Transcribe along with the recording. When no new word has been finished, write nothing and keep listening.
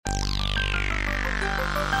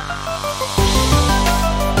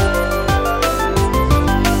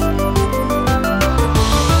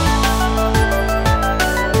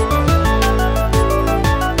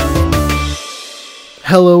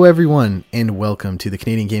Hello, everyone, and welcome to the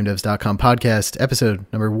CanadianGameDevs.com podcast, episode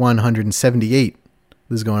number 178.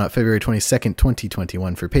 This is going out February 22nd,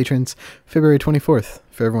 2021 for patrons, February 24th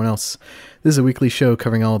for everyone else. This is a weekly show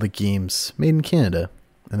covering all the games made in Canada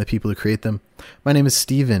and the people who create them. My name is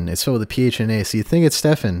Steven. It's spelled with a PH and an A, so you think it's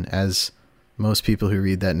Stefan, as most people who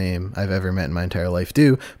read that name I've ever met in my entire life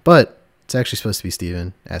do, but it's actually supposed to be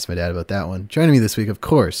Steven. Asked my dad about that one. Joining me this week, of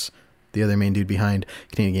course, the other main dude behind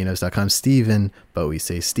CanadianGameDevs.com, Steven, but we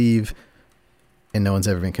say Steve, and no one's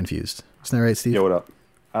ever been confused. Isn't that right, Steve? Yo, what up?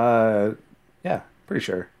 Yeah, pretty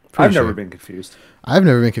sure. I've never been confused. I've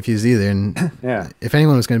never been confused either, and yeah. If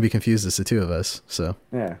anyone was going to be confused, it's the two of us. So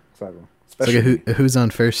yeah, exactly. Especially it's like a who's on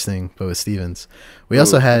first thing, but with Stevens. We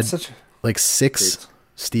also had like 6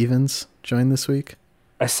 Stevens join this week.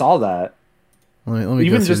 I saw that. Let me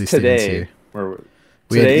even go through just these today. Stevens here.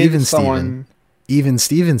 We Today had even someone...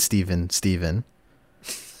 Steven.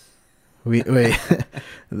 Wait,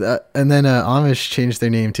 and then Amish changed their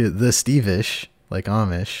name to the Stevish, like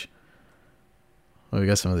Amish. Well, we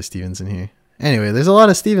got some other Stevens in here. Anyway, there's a lot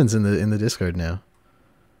of Stevens in the Discord now.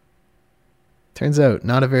 Turns out,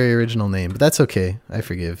 not a very original name, but that's okay. I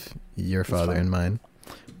forgive your father and mine.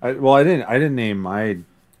 I didn't name my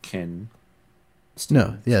kin. Steven,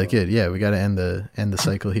 no, yeah, so. Good. Yeah, we got to end the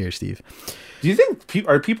cycle here, Steve. Do you think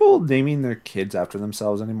are people naming their kids after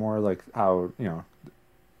themselves anymore? Like how,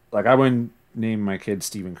 like I wouldn't name my kid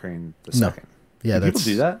Stephen Crane the second. Yeah, do people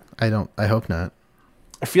do that? I hope not.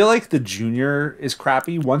 I feel like the junior is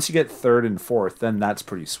crappy. Once you get third and fourth, then that's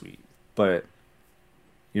pretty sweet. But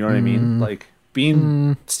you know what I mean? Like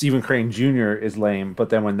being Stephen Crane Jr. is lame,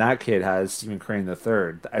 but then when that kid has Stephen Crane the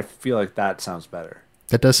third, I feel like that sounds better.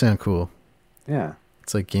 That does sound cool. Yeah.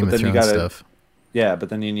 It's like Game of Thrones stuff. Yeah, but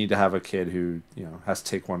then you need to have a kid who, has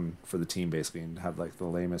to take one for the team basically and have like the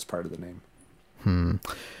lamest part of the name.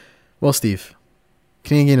 Well, Steve,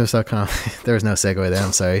 CanadianGameDevs.com, there was no segue there,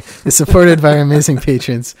 I'm sorry. It's supported by our amazing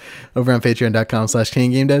patrons over on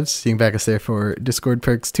patreon.com/CanadianGameDevs. You can back us there for Discord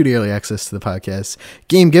perks, 2-day early access to the podcast,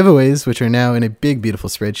 game giveaways, which are now in a big, beautiful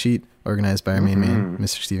spreadsheet organized by our main man,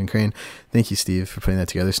 Mr. Stephen Crane. Thank you, Steve, for putting that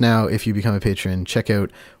together. So now, if you become a patron, check out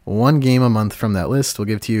one game a month from that list we'll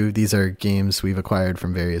give to you. These are games we've acquired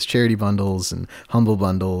from various charity bundles and humble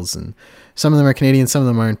bundles, and some of them are Canadian, some of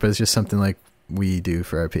them aren't, but it's just something like we do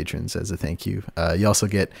for our patrons as a thank you. You also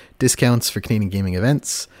get discounts for Canadian gaming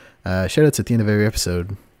events, shout-outs at the end of every episode,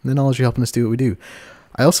 and then all of you helping us do what we do.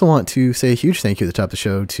 I also want to say a huge thank you at the top of the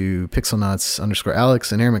show to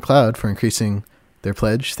Pixelnuts_Alex and Aaron McLeod for increasing their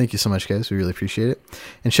pledge. Thank you so much, guys. We really appreciate it.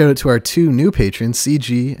 And shout out to our 2 new patrons,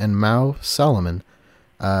 CG and Mao Solomon.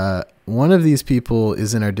 One of these people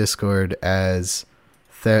is in our Discord as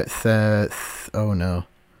Thanagor.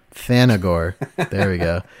 There we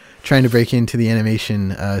go. Trying to break into the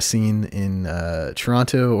animation scene in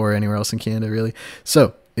Toronto or anywhere else in Canada, really.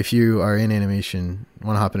 So if you are in animation,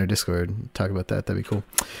 want to hop in our Discord and talk about that, that'd be cool.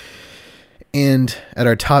 And at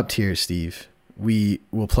our top tier, Steve, we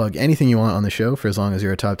will plug anything you want on the show for as long as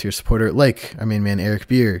you're a top tier supporter, like our main man, Eric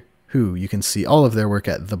Beer, who you can see all of their work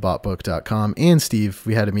at thebotbook.com. And Steve,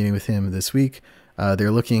 we had a meeting with him this week. They're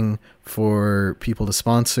looking for people to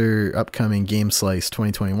sponsor upcoming Game Slice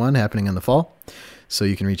 2021 happening in the fall. So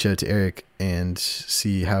you can reach out to Eric and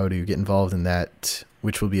see how to get involved in that,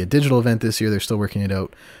 which will be a digital event this year. They're still working it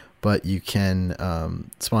out, but you can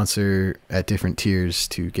sponsor at different tiers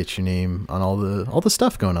to get your name on all the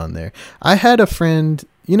stuff going on there. I had a friend,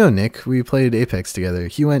 Nick, we played Apex together.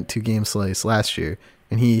 He went to Game Slice last year,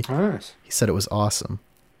 and he said it was awesome.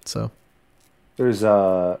 So there's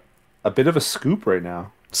a bit of a scoop right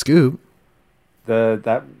now. Scoop?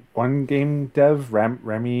 That one game dev,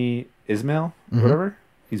 Remy Ismail, whatever,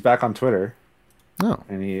 he's back on Twitter. Oh.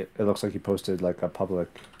 And it looks like he posted like a public,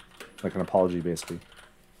 like an apology basically.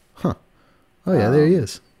 Huh. Oh yeah, there he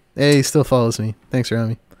is. Hey, he still follows me. Thanks for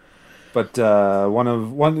having me. But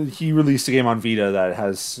he released a game on Vita that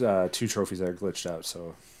has 2 trophies that are glitched out,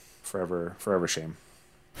 so forever shame.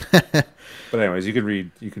 But anyways, you can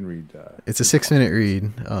read. It's a 6-minute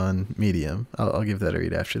read on Medium. I'll give that a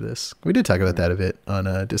read after this. We did talk about that a bit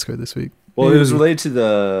on Discord this week. Well, it was related to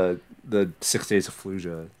the 6 Days of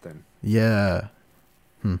Fallujah thing. Yeah.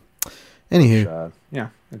 Anywho, which, yeah,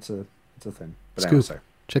 it's a thing. But anyway,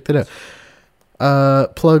 check that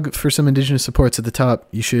out. Plug for some Indigenous supports at the top.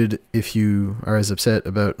 You should, if you are as upset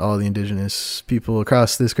about all the Indigenous people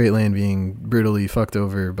across this great land being brutally fucked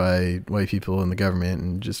over by white people and the government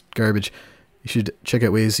and just garbage, you should check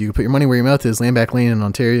out ways you can put your money where your mouth is. Land Back Lane in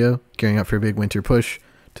Ontario, gearing up for a big winter push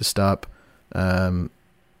to stop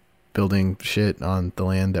building shit on the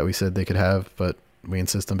land that we said they could have, but we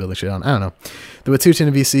insist on building shit on. I don't know. The Wet'suwet'en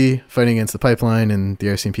in BC fighting against the pipeline and the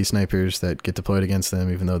RCMP snipers that get deployed against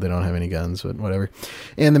them, even though they don't have any guns, but whatever.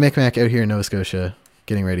 And the Micmac out here in Nova Scotia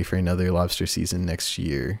getting ready for another lobster season next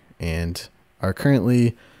year, and are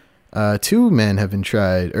currently 2 men have been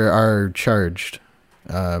tried or are charged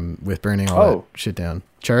with burning all that shit down.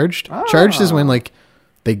 Charged is when like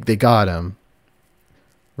they got him,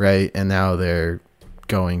 right, and now they're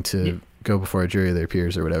going to go before a jury of their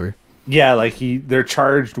peers or whatever. Yeah, like they're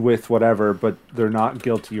charged with whatever, but they're not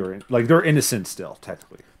guilty or like they're innocent still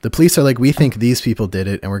technically. The police are like, we think these people did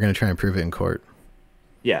it, and we're going to try and prove it in court.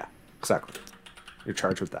 Yeah, exactly. You're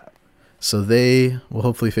charged with that. So they will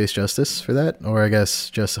hopefully face justice for that, or I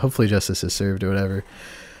guess hopefully justice is served or whatever.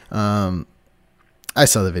 I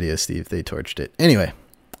saw the video, Steve. They torched it. Anyway,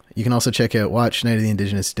 you can also watch Night of the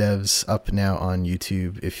Indigenous Devs up now on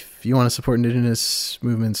YouTube if you want to support Indigenous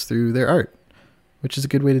movements through their art, which is a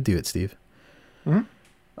good way to do it, Steve. Mm-hmm.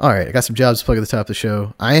 All right, I got some jobs to plug at the top of the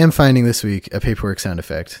show. I am finding this week a paperwork sound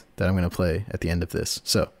effect that I'm going to play at the end of this.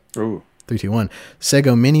 So, 3, 2, 1.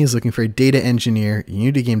 Sego Mini is looking for a data engineer,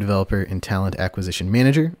 Unity game developer, and talent acquisition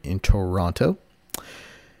manager in Toronto.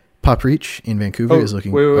 Pop Reach in Vancouver is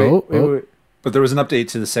looking... Wait. But there was an update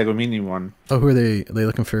to the Sego Mini one. Oh, who are they? Are they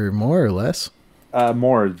looking for more or less?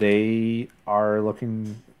 More. They are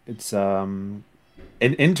looking... It's an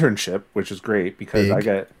internship, which is great because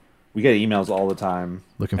we get emails all the time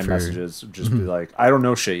and messages. Just be like, I don't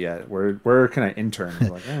know shit yet. Where can I intern?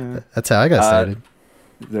 Like, That's how I got started.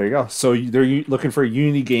 There you go. So they're looking for a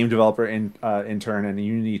Unity game developer intern and a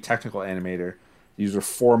Unity technical animator. These are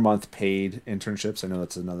 4-month paid internships. I know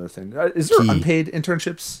that's another thing. Is there unpaid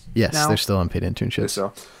internships? Yes, now? there's still unpaid internships.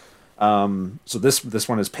 So this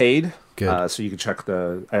one is paid. Good. So you can check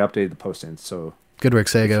I updated the posting. So good work,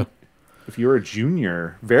 Sego. If you're a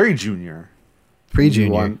junior, very junior, pre-junior,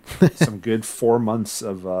 you want some good 4 months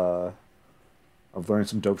of learning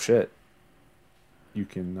some dope shit, you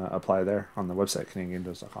can apply there on the website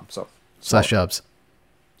CanadianGameDevs.com. So /jobs.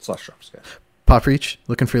 /jobs. Yeah. Pop Reach,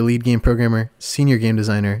 looking for a lead game programmer, senior game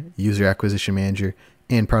designer, user acquisition manager,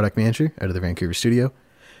 and product manager out of the Vancouver studio.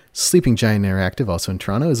 Sleeping Giant Interactive, also in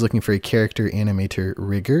Toronto, is looking for a character animator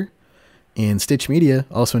rigger. And Stitch Media,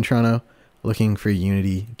 also in Toronto, looking for a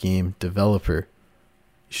Unity game developer.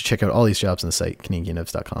 You should check out all these jobs on the site,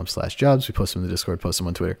 CanadianGameDevs.com/jobs. We post them in the Discord, post them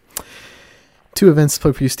on Twitter. 2 events to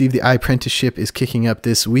plug for you, Steve. The iPrentice is kicking up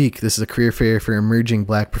this week. This is a career fair for emerging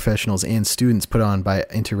Black professionals and students put on by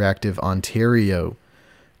Interactive Ontario.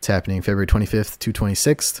 It's happening February 25th to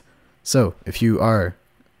 26th. So if you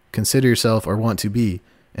consider yourself or want to be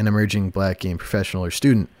an emerging Black game professional or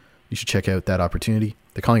student, you should check out that opportunity.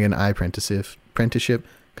 They're calling it an apprenticeship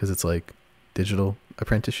because it's like digital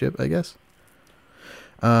apprenticeship, I guess.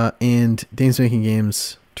 And Dames Making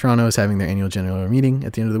Games Toronto is having their annual general meeting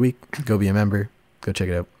at the end of the week. Go be a member. Go check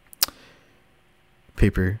it out.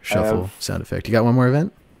 Paper shuffle sound effect. You got one more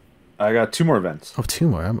event? I got 2 more events. Oh, 2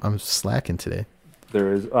 more. I'm slacking today.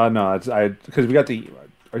 There is no. Because we got the.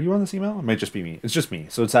 Are you on this email? It might just be me. It's just me.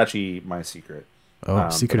 So it's actually my secret. Oh,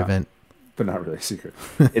 secret event. But not really secret.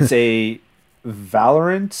 It's a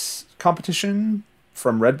Valorant competition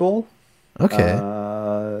from Red Bull. Okay.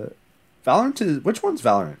 Valorant is... Which one's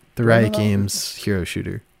Valorant? The Riot Games hero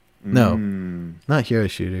shooter. No, not hero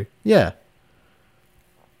shooter. Yeah.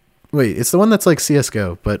 Wait, it's the one that's like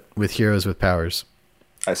CSGO, but with heroes with powers.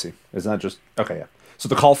 I see. It's not just... Okay, yeah. So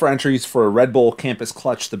the call for entries for Red Bull Campus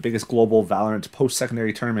Clutch, the biggest global Valorant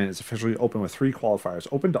post-secondary tournament, is officially open with 3 qualifiers,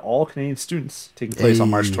 open to all Canadian students, taking place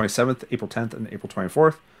on March 27th, April 10th, and April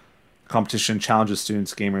 24th. The competition challenges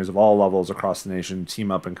students, gamers of all levels across the nation, to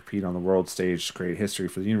team up and compete on the world stage to create history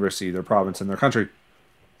for the university, their province, and their country.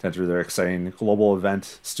 To enter their exciting global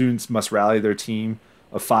event, students must rally their team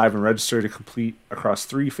of 5 and register to complete across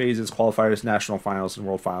 3 phases: qualifiers, national finals, and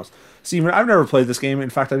world finals. Steven, I've never played this game. In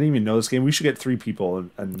fact, I didn't even know this game. We should get 3 people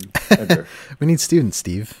and enter. We need students,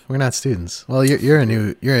 Steve. We're not students. Well, you're a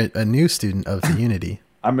new student of the Unity.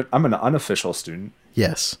 I'm an unofficial student.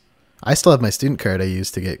 Yes, I still have my student card I use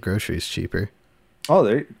to get groceries cheaper.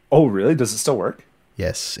 Oh, really? Does it still work?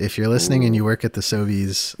 Yes. If you're listening and you work at the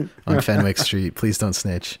Sobeys on Fenwick Street, please don't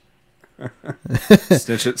snitch.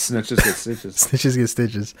 Snitches get stitches. Snitches get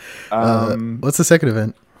stitches. What's the second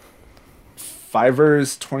event?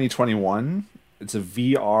 Fivers 2021. It's a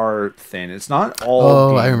VR thing. It's not all.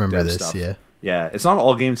 Oh, I remember this. Stuff. Yeah. It's not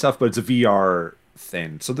all game stuff, but it's a VR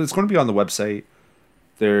thing. So it's going to be on the website.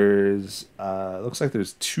 There's looks like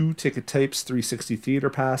there's 2 ticket types: 360 theater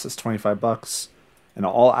pass, it's $25, and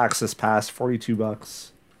an all access pass,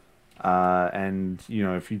 $42. And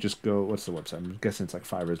if you just go, what's the website? I'm guessing it's like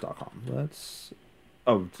Fivers.com.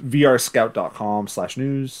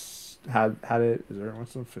 VRScout.com/news had it. Is there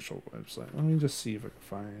what's the official website? Let me just see if I can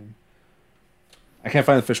find. I can't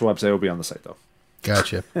find the official website. It'll be on the site though.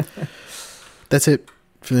 Gotcha. That's it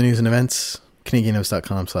for the news and events.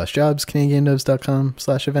 CanadianDevs.com/jobs,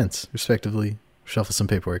 CanadianDevs.com/events, respectively. Shuffle some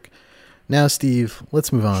paperwork. Now, Steve,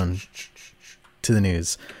 let's move on to the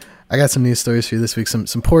news. I got some news stories for you this week. Some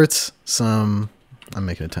ports, I'm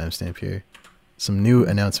making a timestamp here. Some new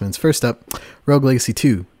announcements. First up, Rogue Legacy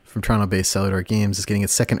 2 from Toronto-based Celador Games is getting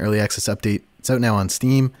its second early access update. It's out now on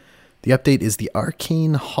Steam. The update is the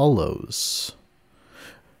Arcane Hollows.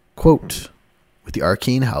 Quote, with the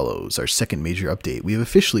Arcane Hollows, our second major update, we have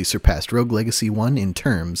officially surpassed Rogue Legacy 1 in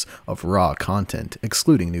terms of raw content,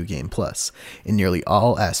 excluding New Game Plus. In nearly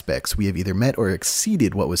all aspects, we have either met or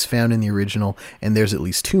exceeded what was found in the original, and there's at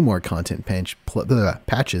least 2 more content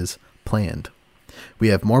patches planned. We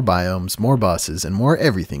have more biomes, more bosses, and more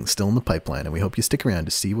everything still in the pipeline, and we hope you stick around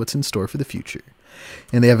to see what's in store for the future.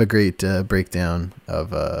 And they have a great breakdown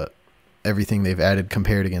of everything they've added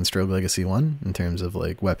compared against Rogue Legacy 1 in terms of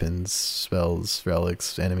like weapons, spells,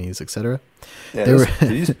 relics, enemies, etc. Yeah,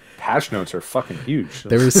 these patch notes are fucking huge.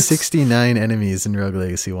 There were 69 enemies in Rogue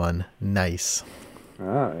Legacy 1. Nice.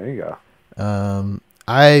 Ah, there you go.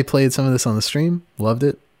 I played some of this on the stream, loved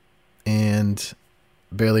it, and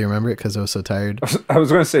barely remember it because I was so tired. I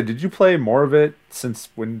was going to say, did you play more of it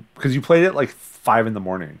because you played it like 5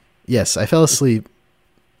 a.m? Yes, I fell asleep.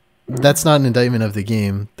 That's not an indictment of the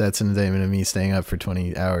game. That's an indictment of me staying up for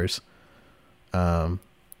 20 hours.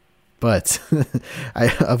 But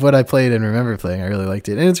of what I played and remember playing, I really liked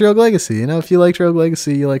it. And it's Rogue Legacy. You know, if you liked Rogue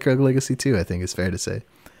Legacy, you like Rogue Legacy 2, I think it's fair to say.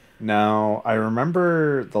 Now, I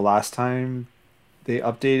remember the last time they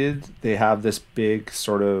updated, they have this big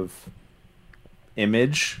sort of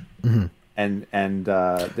image mm-hmm. and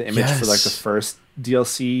the image for like the first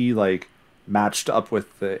DLC like matched up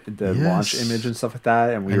with the launch image and stuff like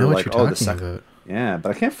that, and we were like, oh, the second about. Yeah, but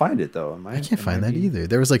I can't find it though. I can't find that either.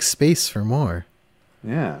 There was like space for more.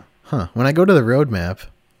 Yeah. Huh. When I go to the roadmap,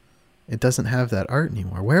 it doesn't have that art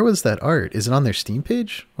anymore. Where was that art? Is it on their Steam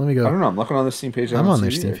page? Let me go. I don't know. I'm looking on the Steam page. I'm on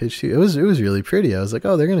their Steam page too. It was really pretty. I was like,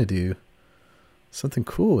 oh, they're gonna do something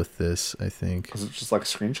cool with this, I think. Because it's just like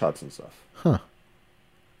screenshots and stuff. Huh.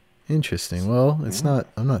 Interesting. Well, it's not.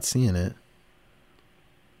 I'm not seeing it,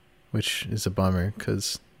 which is a bummer.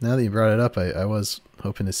 Because now that you brought it up, I was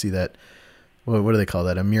hoping to see that. What do they call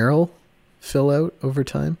that? A mural fill out over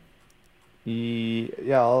time.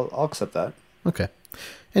 Yeah, I'll accept that. Okay.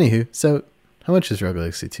 Anywho, so how much is Rogue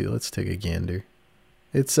Legacy 2? Let's take a gander.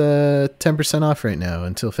 It's 10% off right now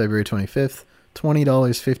until February 25th.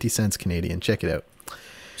 $20.50 Canadian. Check it out.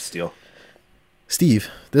 Steal. Steve,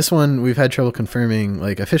 this one we've had trouble confirming,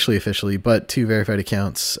 like officially, but 2 verified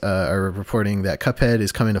accounts are reporting that Cuphead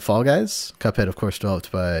is coming to Fall Guys. Cuphead, of course,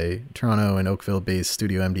 developed by Toronto and Oakville-based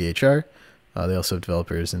studio MDHR. They also have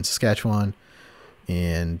developers in Saskatchewan.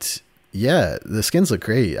 And yeah, the skins look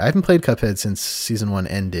great. I haven't played Cuphead since Season 1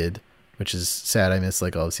 ended, which is sad. I missed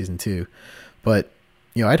like all of Season 2. But,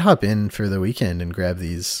 you know, I'd hop in for the weekend and grab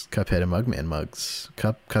these Cuphead and Mugman mugs.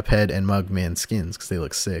 Cuphead and Mugman skins because they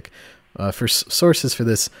look sick. For sources for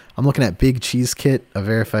this, I'm looking at Big Cheese Kit, a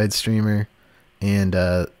verified streamer, and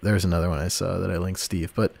there's another one I saw that I linked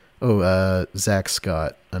Steve. But Zach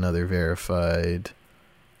Scott, another verified.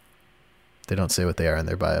 They don't say what they are in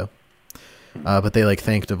their bio, but they like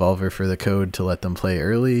thanked Devolver for the code to let them play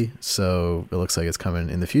early. So it looks like it's coming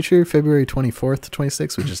in the future, February 24th to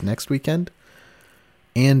 26th, which is next weekend.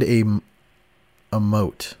 And a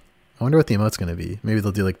emote. I wonder what the emote's going to be. Maybe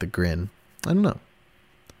they'll do like the grin. I don't know.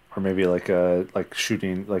 Or maybe like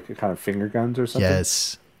shooting like a kind of finger guns or something.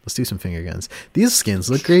 Yes, let's do some finger guns. These skins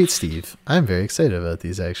look great, Steve. I'm very excited about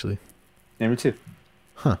these actually. Yeah, me too.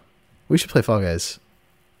 Huh? We should play Fall Guys.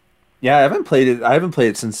 Yeah, I haven't played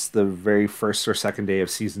it since the very first or second day of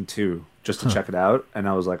Season 2, just to check it out. And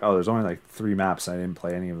I was like, oh, there's only like 3 maps. I didn't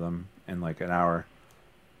play any of them in like an hour,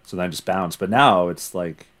 so then I just bounced. But now it's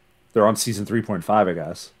like they're on Season 3.5, I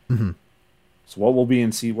guess. Mm-hmm. So what will be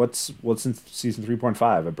in what's in Season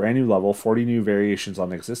 3.5? A brand new level, 40 new variations on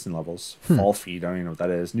the existing levels, fall feed, I don't even know what that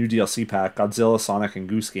is, new DLC pack, Godzilla, Sonic, and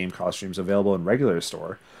Goose Game costumes available in regular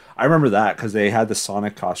store. I remember that because they had the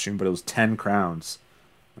Sonic costume, but it was 10 crowns.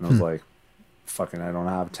 And I was like, fucking, I don't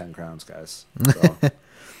have 10 crowns, guys. So,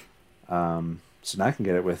 so now I can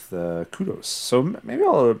get it with kudos. So maybe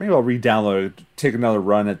I'll re-download, take another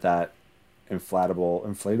run at that inflatable. I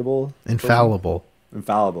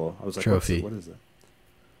was like, trophy. What is it?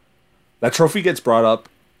 That trophy gets brought up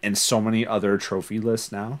in so many other trophy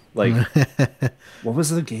lists now. Like, what was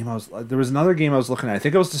the game there was another game I was looking at. I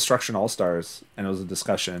think it was Destruction All Stars, and it was a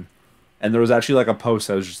discussion And there was actually like a post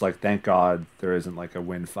that was just like, thank God there isn't like a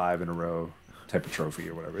win 5 in a row type of trophy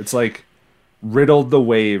or whatever. It's like riddled the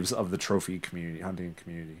waves of the trophy community, hunting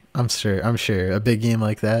community. I'm sure a big game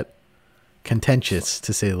like that, contentious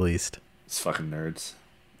to say the least. It's fucking nerds.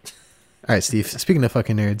 All right, Steve. Speaking of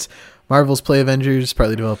fucking nerds, Marvel's Play Avengers,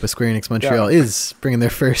 partly developed by Square Enix Montreal, is bringing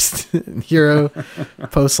their first hero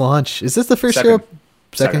post-launch. Is this the first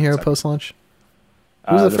second hero post-launch?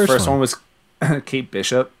 Who's the first one was Kate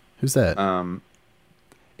Bishop. Who's that?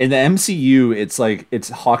 In the MCU, it's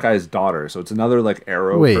Hawkeye's daughter, so it's another like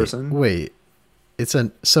Arrow person. Wait,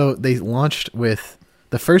 so they launched with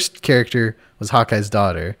the first character was Hawkeye's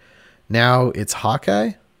daughter. Now it's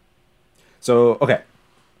Hawkeye. So okay,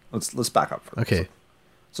 let's back up. Okay.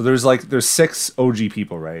 So there's 6 OG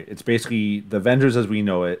people, right? It's basically the Avengers as we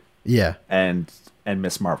know it. Yeah. And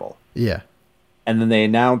Miss Marvel. Yeah. And then they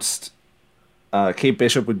announced Kate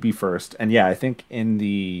Bishop would be first, and yeah, I think in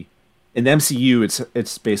the MCU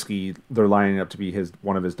it's basically they're lining up to be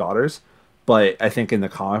one of his daughters, but I think in the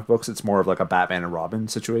comic books it's more of like a Batman and Robin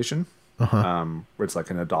situation, where it's like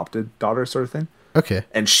an adopted daughter sort of thing. Okay.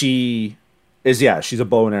 And she's a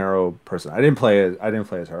bow and arrow person. I didn't play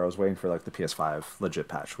as her. I was waiting for like the PS5 legit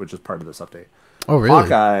patch, which is part of this update. Oh really?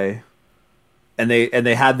 Hawkeye. And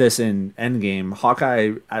they had this in Endgame.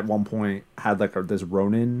 Hawkeye at one point had like this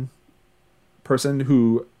Ronin person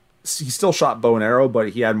who he still shot bow and arrow, but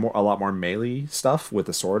he had a lot more melee stuff with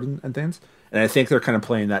the sword and things. And I think they're kind of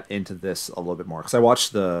playing that into this a little bit more because I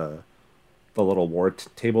watched the little war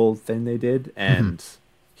table thing they did, and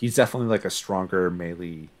he's definitely like a stronger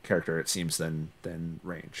melee character it seems than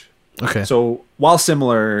range. Okay. So while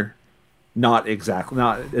similar,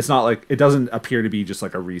 it's not like it doesn't appear to be just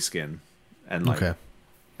like a reskin and like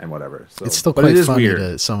and whatever. So it's still quite funny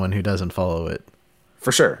to someone who doesn't follow it.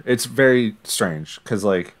 For sure. It's very strange because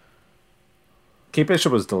like Kate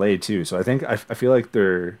Bishop was delayed too. So I think I feel like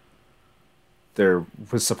there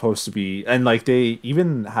was supposed to be, and like they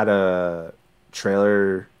even had a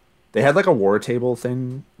trailer. They had like a war table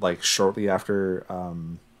thing like shortly after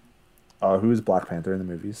who's Black Panther in the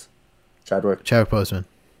movies? Chadwick Boseman.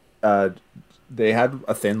 They had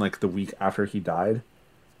a thing like the week after he died.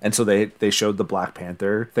 And so they showed the Black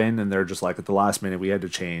Panther thing, and they're just like at the last minute we had to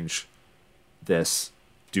change this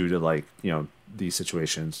due to like, you know, these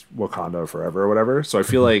situations, Wakanda forever or whatever. So I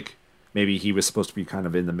feel like maybe he was supposed to be kind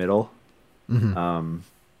of in the middle,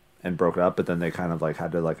 and broke up, but then they kind of like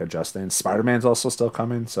had to like adjust things. Spider-Man's also still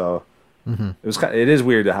coming, so it is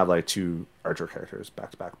weird to have like 2 Archer characters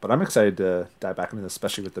back to back. But I'm excited to dive back into this,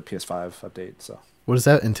 especially with the PS5 update. So what does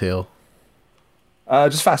that entail?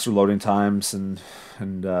 Just faster loading times and you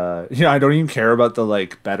know, I don't even care about the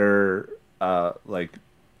like better graphics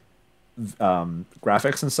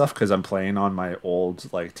and stuff because I'm playing on my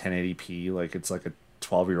old like 1080p, like it's like a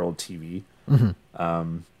 12-year-old TV in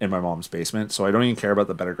my mom's basement, so I don't even care about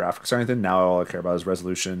the better graphics or anything. Now all I care about is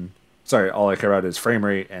resolution. All I care about is frame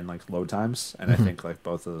rate and like load times, and I think like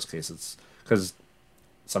both of those cases, because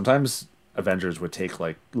sometimes Avengers would take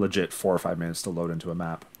like legit 4 or 5 minutes to load into a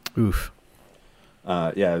map. Oof.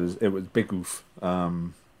 Yeah, it was big oof.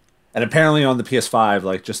 And apparently on the PS5,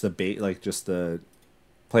 like just the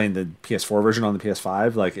playing the PS4 version on the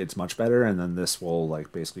PS5, like it's much better. And then this will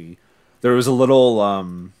like basically, there was a little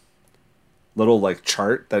like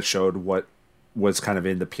chart that showed what was kind of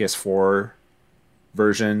in the PS4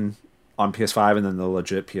 version on PS5 and then the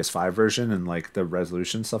legit PS5 version and like the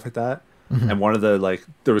resolution stuff like that. And one of the like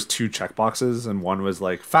there was 2 checkboxes, and one was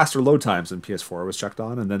like faster load times and PS4 was checked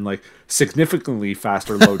on, and then like significantly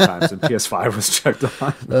faster load times and PS5 was checked on.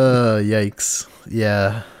 Yikes.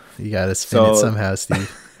 Yeah. You gotta spin it somehow, Steve.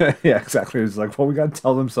 Yeah, exactly. It's like, well, we gotta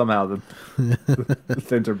tell them somehow that the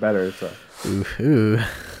things are better. So. Ooh.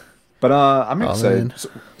 But I'm excited. So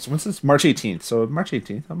when's this? March 18th. So March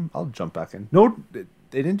 18th, I'll jump back in. No, they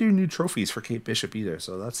didn't do new trophies for Kate Bishop either,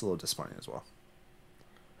 so that's a little disappointing as well.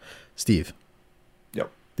 Steve. Yep.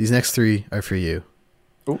 These next 3 are for you.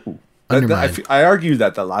 Ooh. I argued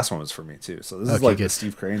that the last one was for me too. So this is like good. The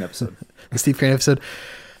Steve Crane episode. The Steve Crane episode.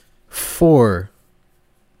 3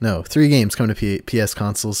 games come to PS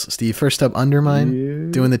consoles. Steve, first up, Undermine,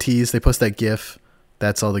 doing the tease. They post that GIF.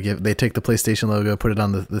 That's all the GIF. They take the PlayStation logo, put it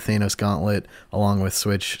on the Thanos gauntlet, along with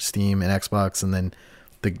Switch, Steam, and Xbox, and then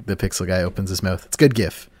the Pixel guy opens his mouth. It's a good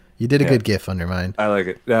GIF. You did a good GIF, Undermine. I like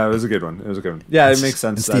it. Yeah, it was a good one. Yeah, it makes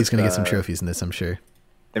sense. And Steve's going to get some trophies in this, I'm sure.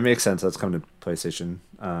 It makes sense that's coming to PlayStation.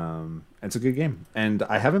 It's a good game. And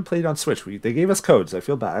I haven't played on Switch. They gave us codes. I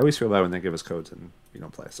feel bad. I always feel bad when they give us codes and we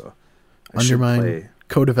don't play. So Undermine,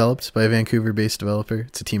 co-developed by a Vancouver-based developer.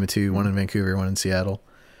 It's a team of 2, one in Vancouver, one in Seattle.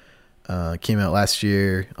 Came out last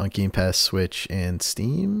year on Game Pass, Switch, and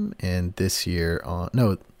Steam, and this year on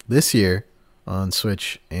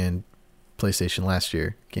Switch and PlayStation. Last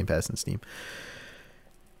year, Game Pass and Steam.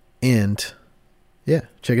 And yeah,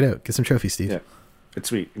 check it out. Get some trophies, Steve. Yeah, it's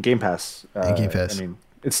sweet. Game Pass. And Game Pass. I mean,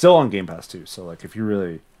 it's still on Game Pass too. So like, if you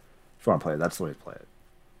want to play it, that's the way to play it.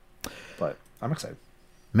 But I'm excited.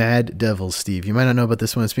 Mad Devils, Steve. You might not know about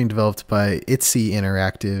this one. It's being developed by Itzy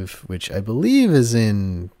Interactive, which I believe is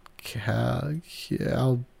in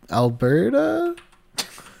Alberta.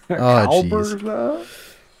 Alberta.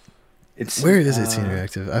 Where is Itzy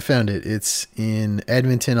Interactive? I found it. It's in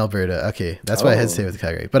Edmonton, Alberta. Okay, that's why I hesitate with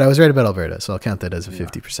Calgary. But I was right about Alberta, so I'll count that as a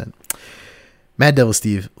 50%. Mad Devil,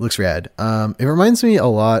 Steve, looks rad. It reminds me a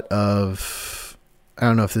lot of, I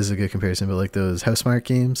don't know if this is a good comparison, but like those Housemarque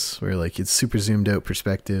games where like it's super zoomed out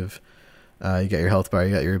perspective. You got your health bar,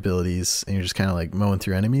 you got your abilities, and you're just kind of like mowing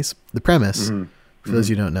through enemies. The premise, for those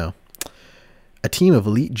you don't know, a team of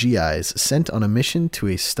elite GIs sent on a mission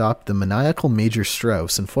to stop the maniacal Major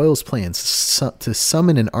Strauss and foils plans to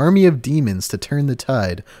summon an army of demons to turn the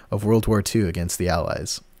tide of World War II against the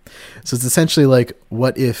Allies. So it's essentially like,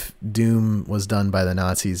 what if Doom was done by the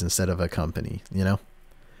Nazis instead of a company, you know?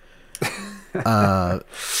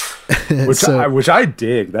 Which I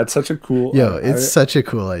dig. That's such a cool. Such a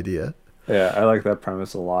cool idea. Yeah, I like that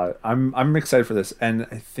premise a lot. I'm excited for this, and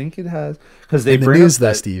I think it has because they bring news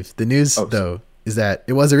though, Steve. The news though is that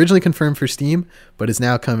it was originally confirmed for Steam, but is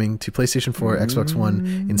now coming to PlayStation 4, Xbox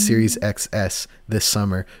One, and Series XS this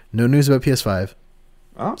summer. No news about PS5.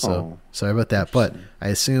 Oh, so sorry about that. But I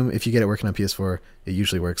assume if you get it working on PS4, it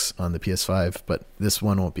usually works on the PS5. But this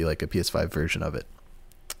one won't be like a PS5 version of it.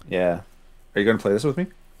 Yeah. Are you going to play this with me?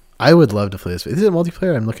 I would love to play this. Is it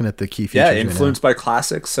multiplayer? I'm looking at the key features. Yeah, influenced by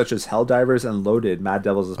classics such as Helldivers and Loaded, Mad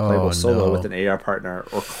Devils is playable solo with an AR partner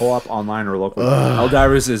or co-op online or local.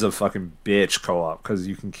 Helldivers is a fucking bitch co-op because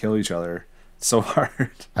you can kill each other so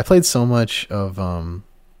hard. I played so much of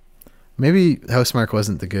maybe Housemarque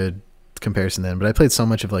wasn't the good comparison then, but I played so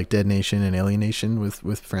much of like Dead Nation and Alien Nation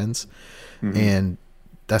with friends, and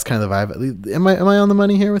that's kind of the vibe. Am I on the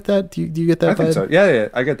money here with that? Do you get that vibe? I think so. Yeah,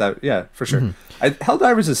 I get that. Yeah, for sure.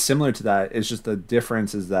 Helldivers is similar to that. It's just the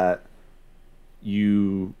difference is that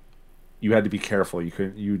you had to be careful.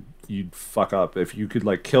 You'd fuck up if you could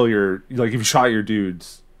like kill if you shot your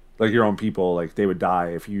dudes, like your own people, like they would die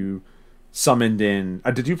if you summoned in.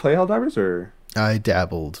 Did you play Helldivers or? I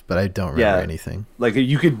dabbled, but I don't remember anything. Like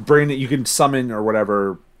you could summon or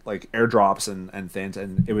whatever, like airdrops and things,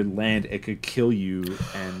 and it would land. It could kill you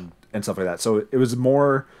and stuff like that. So it was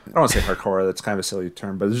more. I don't want to say hardcore. That's kind of a silly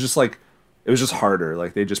term, but it was just harder.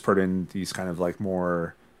 Like they just put in these kind of like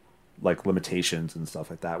more like limitations and stuff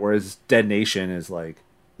like that. Whereas Dead Nation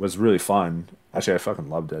was really fun. Actually, I fucking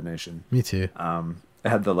loved Dead Nation. Me too. It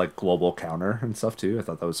had the like global counter and stuff too. I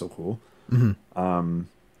thought that was so cool.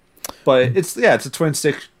 But it's a twin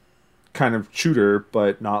stick kind of shooter,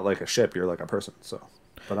 but not like a ship. You're like a person. So,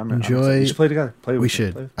 but we should play together. We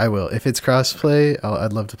should. I will. If it's crossplay,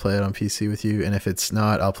 I'd love to play it on PC with you. And if it's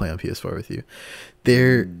not, I'll play on PS4 with you.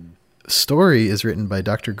 Their story is written by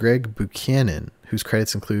Dr. Greg Buchanan, whose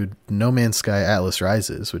credits include No Man's Sky Atlas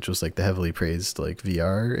Rises, which was like the heavily praised like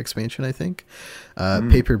VR expansion, I think.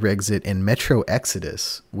 Paper Brexit and Metro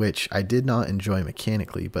Exodus, which I did not enjoy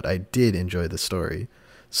mechanically, but I did enjoy the story.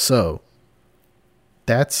 So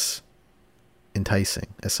that's enticing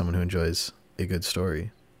as someone who enjoys a good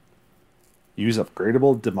story. Use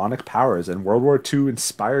upgradable demonic powers and World War II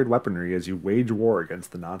inspired weaponry as you wage war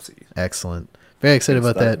against the Nazis. Excellent. Very excited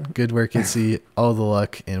about that. Good work, Itzy. All the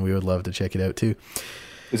luck, and we would love to check it out too.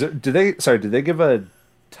 Did they give a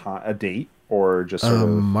date or just sort of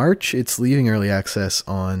March? It's leaving early access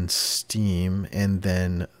on Steam, and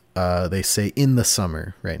then they say in the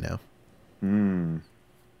summer right now.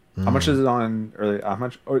 How much is it on early? How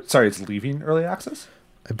much? It's leaving early access.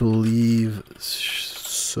 I believe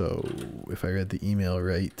so, if I read the email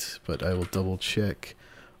right, but I will double check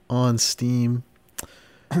on Steam.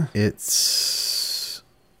 It's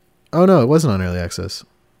oh no, it wasn't on early access.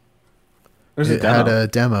 It had a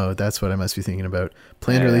demo. That's what I must be thinking about.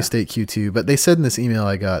 Planned release date Q2, but they said in this email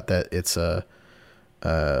I got that it's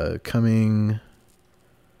coming.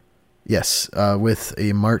 Yes, with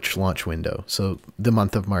a March launch window. So the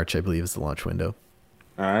month of March, I believe, is the launch window.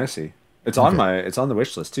 I see. It's on the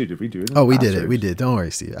wish list too. Did we do it? We did it. We did. Don't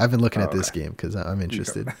worry, Steve. I've been looking at this game because I'm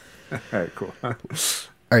interested. All right, cool. All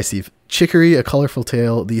right, Steve. Chicory: A Colorful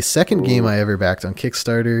Tale, the second game I ever backed on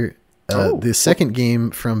Kickstarter. The second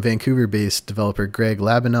game from Vancouver-based developer Greg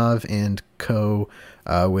Labanov and co.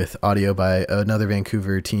 With audio by another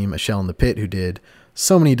Vancouver team, A Shell in the Pit, who did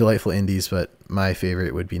so many delightful indies, but my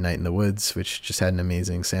favorite would be Night in the Woods, which just had an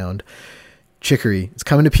amazing sound. Chicory. It's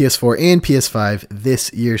coming to PS4 and PS5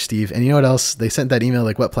 this year, Steve. And you know what else? They sent that email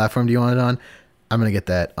like, what platform do you want it on? I'm going to get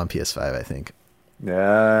that on PS5, I think.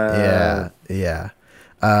 Yeah.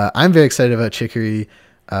 I'm very excited about Chicory.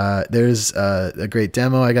 There's a great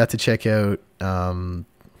demo I got to check out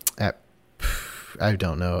at, I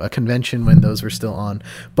don't know, a convention when those were still on.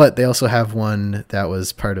 But they also have one that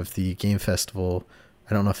was part of the game festival.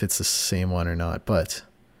 I don't know if it's the same one or not, but...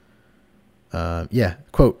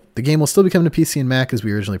 quote, the game will still be coming to PC and Mac as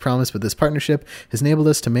we originally promised, but this partnership has enabled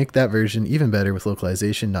us to make that version even better with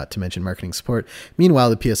localization, not to mention marketing support. Meanwhile,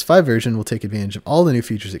 the PS5 version will take advantage of all the new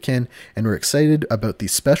features it can, and we're excited about the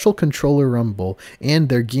special controller rumble and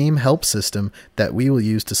their game help system that we will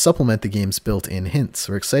use to supplement the game's built-in hints.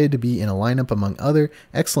 We're excited to be in a lineup among other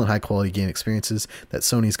excellent high-quality game experiences that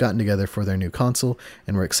Sony's gotten together for their new console,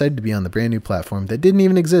 and we're excited to be on the brand new platform that didn't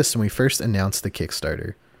even exist when we first announced the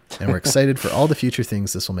Kickstarter. And we're excited for all the future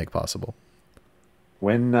things this will make possible.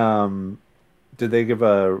 When did they give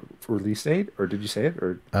a release date, or did you say it?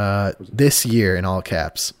 Or this year in all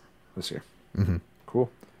caps. This year. Mm-hmm.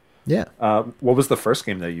 Cool. Yeah. What was the first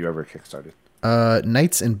game that you ever kickstarted?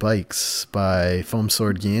 Knights and Bikes by Foam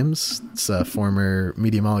Sword Games. It's a former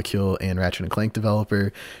Media Molecule and Ratchet and Clank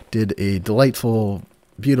developer. Did a delightful,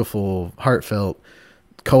 beautiful, heartfelt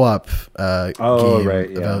co-op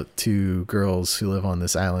game about two girls who live on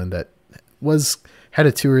this island that had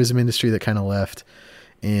a tourism industry that kind of left,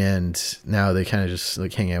 and now they kind of just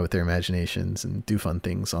like hang out with their imaginations and do fun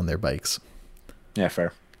things on their bikes. Yeah,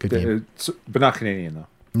 fair. Good game. But not Canadian though.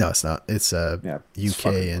 No, it's not. It's UK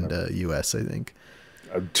and US, I think.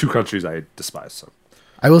 Two countries I despise. So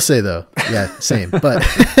I will say though, yeah, same. But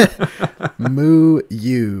Moo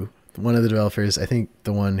Yu, one of the developers, I think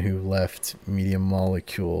the one who left Media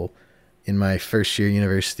Molecule, in my first year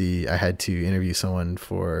university, I had to interview someone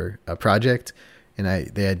for a project, and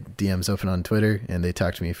they had DMs open on Twitter, and they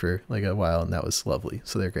talked to me for like a while, and that was lovely.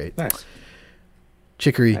 So they're great. Nice.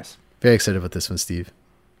 Chicory, very excited about this one, Steve.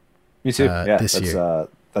 Me too. This year.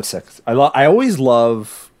 That's sick. I always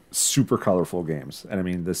love super colorful games, and I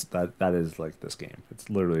mean that is like this game. It's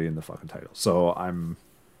literally in the fucking title. So I'm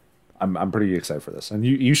pretty excited for this. And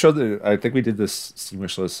you showed I think we did this Steam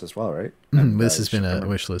wish list as well, right? This has been a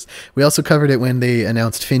wish list. We also covered it when they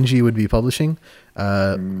announced Finji would be publishing,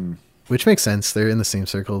 which makes sense. They're in the same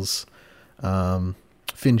circles.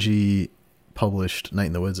 Finji published Night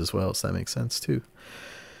in the Woods as well, so that makes sense too.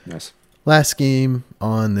 Nice. Last game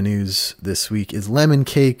on the news this week is Lemon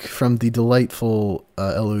Cake from the delightful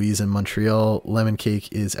Eloise in Montreal. Lemon Cake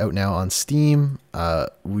is out now on Steam.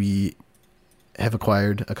 We have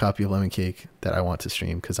acquired a copy of Lemon Cake that I want to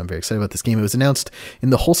stream because I'm very excited about this game. It was announced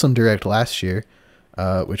in the Wholesome Direct last year,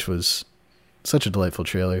 which was such a delightful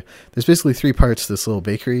trailer. There's basically 3 parts to this little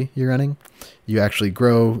bakery you're running. You actually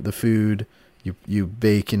grow the food, you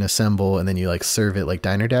bake and assemble, and then you like serve it like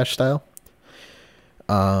Diner Dash style.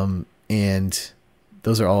 And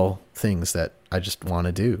those are all things that I just want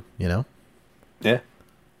to do, you know? Yeah.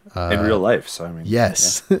 In real life. So, I mean,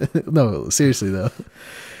 yes. Yeah. No, seriously though.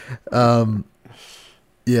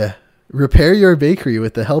 Yeah. Repair your bakery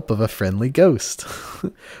with the help of a friendly ghost.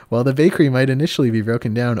 While the bakery might initially be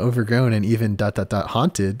broken down, overgrown, and even ...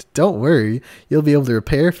 haunted, don't worry. You'll be able to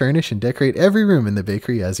repair, furnish, and decorate every room in the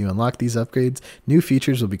bakery. As you unlock these upgrades, new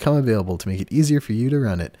features will become available to make it easier for you to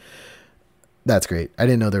run it. That's great. I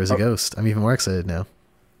didn't know there was a ghost. I'm even more excited now.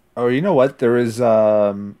 Oh, you know what? There is...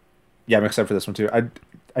 I'm excited for this one too.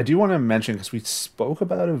 I do want to mention, because we spoke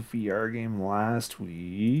about a VR game last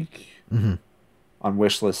week on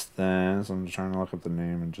Wishlist then, so I'm trying to look up the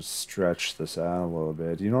name and just stretch this out a little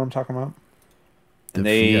bit. Do you know what I'm talking about? The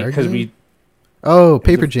VR game?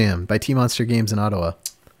 Paper Jam by T Monster Games in Ottawa.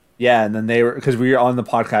 Yeah, and then they were... Because we were on the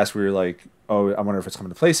podcast, we were like, oh, I wonder if it's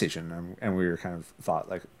coming to PlayStation. And we were kind of thought,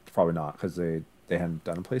 like, probably not, because they hadn't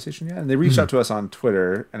done a PlayStation yet. And they reached out to us on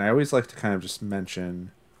Twitter, and I always like to kind of just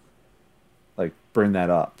mention, like, bring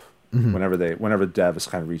that up whenever devs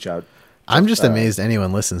kind of reach out. I'm just amazed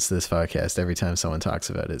anyone listens to this podcast every time someone talks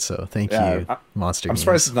about it. So thank you, Monster Games. I'm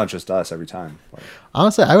surprised it's not just us every time. Like,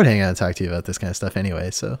 honestly, I would hang out and talk to you about this kind of stuff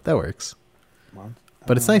anyway, so that works.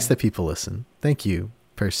 But it's nice that people listen. Thank you,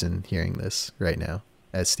 person hearing this right now,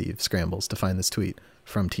 as Steve scrambles to find this tweet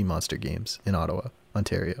from Team Monster Games in Ottawa,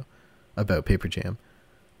 Ontario, about Paper Jam.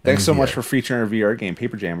 Thanks so much for featuring our VR game,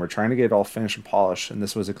 Paper Jam. We're trying to get it all finished and polished, and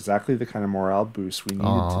this was exactly the kind of morale boost we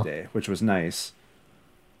needed today, which was nice.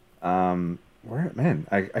 I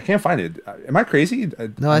can't find it. Am I crazy?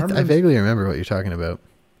 I vaguely remember what you're talking about.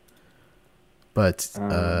 But,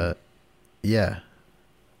 yeah.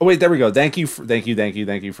 Oh wait, there we go. Thank you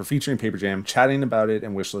for featuring Paper Jam, chatting about it,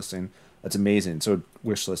 and wish listing. That's amazing. So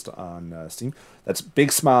wish list on Steam. That's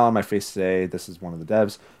big smile on my face today. This is one of the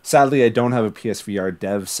devs. Sadly, I don't have a PSVR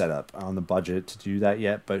dev setup on the budget to do that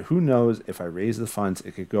yet. But who knows? If I raise the funds,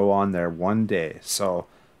 it could go on there one day. So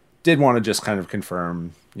did want to just kind of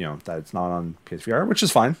confirm, that it's not on PSVR, which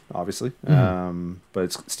is fine, obviously. Mm-hmm. But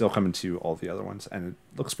it's still coming to all the other ones, and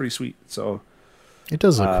it looks pretty sweet. So it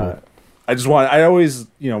does look cool. I always,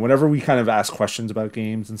 whenever we kind of ask questions about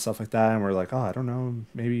games and stuff like that, and we're like, oh, I don't know,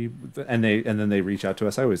 maybe, and then they reach out to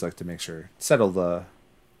us. I always like to make sure settle the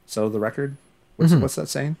record. What's that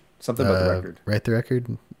saying? Something about the record. Write the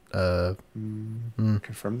record.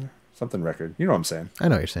 Confirm something record. You know what I'm saying? I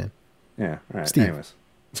know what you're saying. Yeah. All right. Steve. Anyways.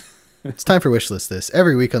 It's time for Wishlist This.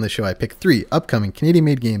 Every week on the show, I pick 3 upcoming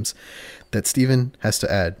Canadian-made games that Steven has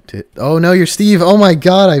to add to. Oh, no, you're Steve. Oh, my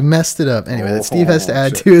God, I messed it up. Anyway, that Steve has to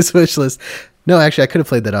add to his wish list. No, actually, I could have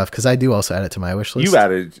played that off because I do also add it to my wish list. You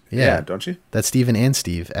added, yeah, don't you? That Steven and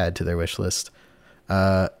Steve add to their wish list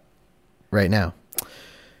right now.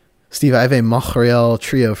 Steve, I have a Montreal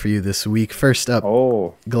trio for you this week. First up,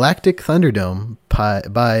 Galactic Thunderdome by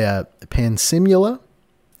Pansimula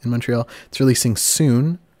in Montreal. It's releasing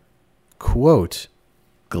soon. Quote,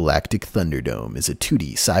 Galactic Thunderdome is a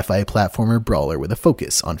 2D sci-fi platformer brawler with a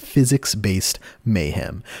focus on physics-based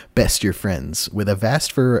mayhem. Best your friends with a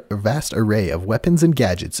vast array of weapons and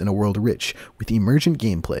gadgets in a world rich with emergent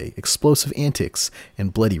gameplay, explosive antics,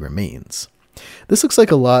 and bloody remains. This looks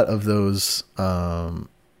like a lot of those,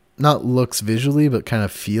 not looks visually, but kind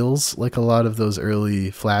of feels like a lot of those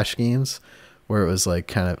early Flash games where it was like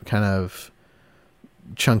kind of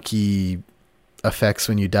chunky effects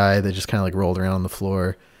when you die that just kind of like rolled around on the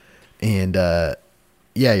floor. And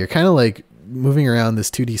you're kind of like moving around this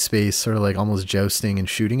 2D space, sort of like almost jousting and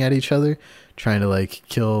shooting at each other, trying to like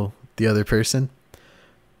kill the other person.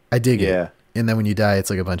 I dig it. And then when you die, it's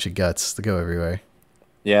like a bunch of guts that go everywhere.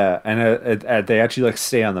 Yeah, and they actually like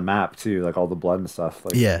stay on the map too, like all the blood and stuff.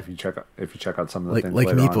 Like, if you check out some of the things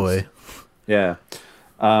like Meat Boy. Yeah,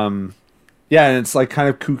 and it's like kind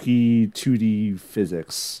of kooky 2D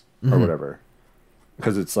physics or whatever,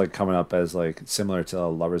 because it's like coming up as like similar to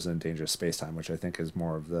Lovers in Dangerous Space Time, which I think is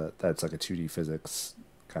more of that's like a 2D physics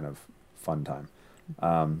kind of fun time.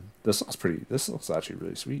 This looks actually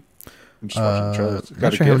really sweet. I'm just watching the trailer. It's got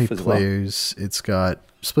not sure how many players. Well. It's got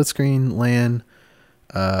split screen LAN.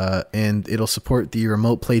 And it'll support the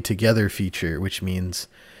remote play together feature, which means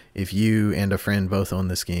if you and a friend both own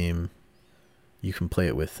this game, you can play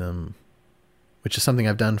it with them, which is something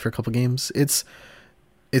I've done for a couple games. It's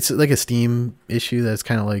like a Steam issue that's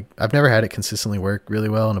kind of like, I've never had it consistently work really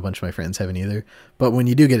well, and a bunch of my friends haven't either. But when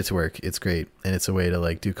you do get it to work, it's great, and it's a way to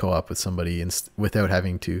like do co-op with somebody without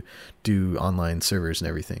having to do online servers and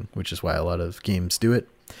everything, which is why a lot of games do it.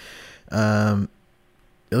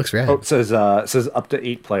 It looks rad. Oh, it says up to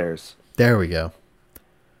 8 players. There we go.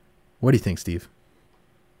 What do you think, Steve?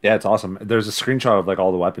 Yeah, it's awesome. There's a screenshot of like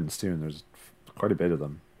all the weapons too, and there's quite a bit of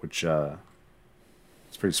them, which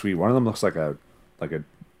it's pretty sweet. One of them looks like a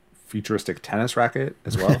futuristic tennis racket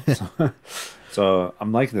as well. So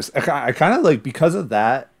I'm liking this. I kind of like, because of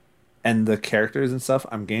that and the characters and stuff,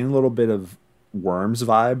 I'm getting a little bit of Worms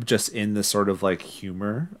vibe just in the sort of like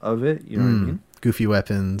humor of it. You know what I mean? Goofy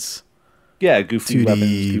weapons. Yeah, goofy 2D,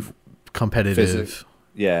 weapons, competitive,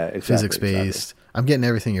 exactly, physics-based. Exactly. I'm getting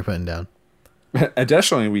everything you're putting down.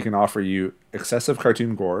 Additionally, we can offer you excessive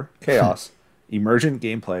cartoon gore, chaos, emergent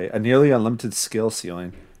gameplay, a nearly unlimited skill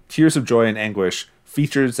ceiling, tears of joy and anguish,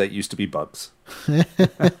 features that used to be bugs.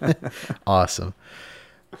 Awesome.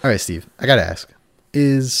 All right, Steve, I got to ask.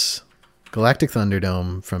 Is Galactic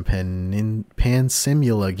Thunderdome from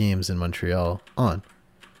Pansimula Games in Montreal on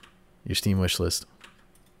your Steam wish list?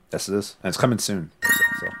 Yes, it is. And it's coming soon.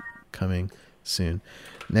 So. Coming soon.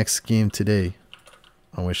 Next game today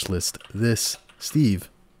on wish list this, Steve.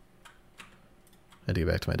 I had to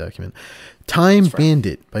get back to my document. Time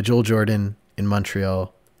Bandit by Joel Jordan in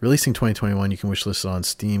Montreal. Releasing 2021. You can wish list it on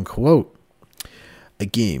Steam. Quote, a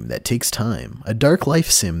game that takes time. A dark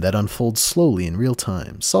life sim that unfolds slowly in real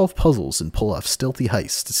time. Solve puzzles and pull off stealthy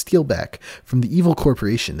heists to steal back from the evil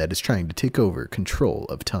corporation that is trying to take over control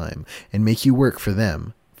of time and make you work for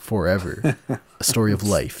them. Forever. A story of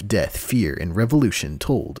life, death, fear, and revolution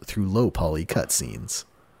told through low-poly cutscenes.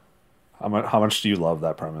 How much do you love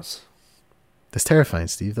that premise? That's terrifying,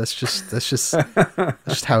 Steve. That's just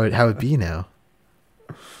how it be now.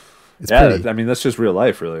 It's pretty. I mean, that's just real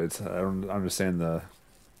life, really. I don't understand the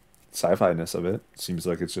sci-fi-ness of it. Seems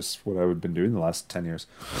like it's just what I've been doing the last 10 years.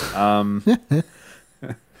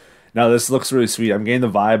 No, this looks really sweet. I'm getting the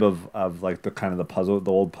vibe of like the kind of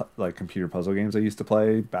the old like computer puzzle games I used to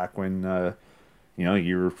play back when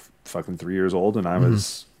you were fucking 3 years old and I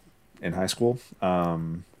was in high school.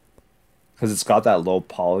 Because it's got that low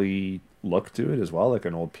poly look to it as well, like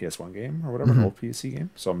an old PS1 game or whatever, an old PC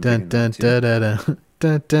game. So I'm Dun, digging dun, that too.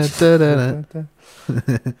 dun, dun, dun, dun,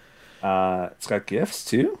 dun, dun. It's got gifts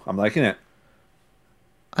too. I'm liking it.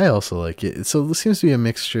 I also like it. So this seems to be a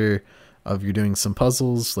mixture of you're doing some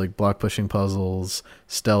puzzles, like block pushing puzzles,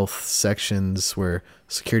 stealth sections where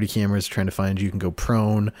security cameras are trying to find you. You can go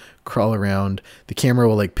prone, crawl around. The camera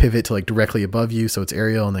will like pivot to like directly above you, so it's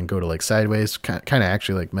aerial, and then go to like sideways, kind of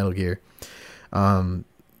actually like Metal Gear.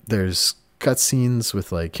 There's cutscenes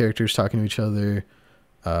with like characters talking to each other.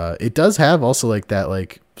 It does have also like that,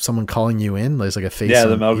 like someone calling you in. There's like a face. Yeah,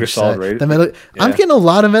 on the Metal Gear each Solid side. rated. I'm getting a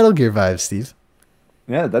lot of Metal Gear vibes, Steve.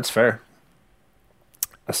 Yeah, that's fair.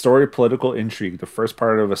 A story of political intrigue. The first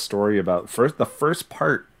part of a story about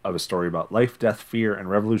life, death, fear, and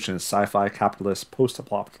revolution is sci-fi, capitalist,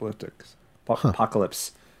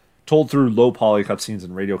 apocalypse, told through low poly cutscenes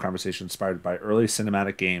and radio conversations inspired by early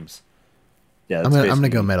cinematic games. Yeah, I'm gonna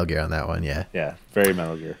go Metal Gear on that one. Yeah. Yeah, very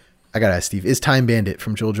Metal Gear. I gotta ask Steve, is Time Bandit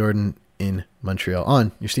from Joel Jordan in Montreal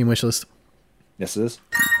on your Steam wishlist? Yes, it is.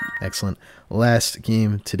 Excellent. Last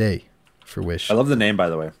game today for Wish. I love the name, by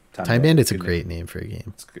the way. Time Bandit's a great name for a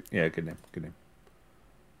game. It's good. Yeah, good name. Good name.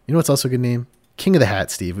 You know what's also a good name? King of the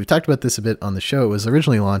Hat, Steve. We've talked about this a bit on the show. It was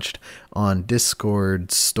originally launched on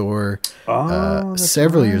Discord store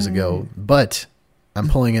several years ago, but I'm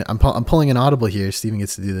pulling it. I'm pulling an audible here. Steven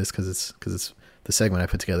gets to do this because it's the segment I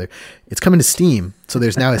put together. It's coming to Steam, so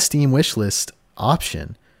there's now a Steam wishlist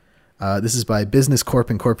option. This is by Business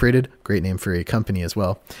Corp Incorporated, great name for a company as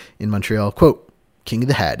well, in Montreal. Quote, King of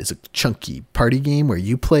the Hat is a chunky party game where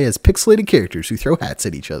you play as pixelated characters who throw hats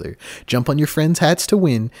at each other, jump on your friends' hats to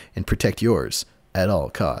win, and protect yours at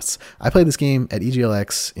all costs. I played this game at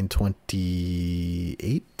EGLX in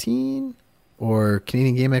 2018 or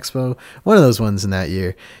Canadian Game Expo, one of those ones in that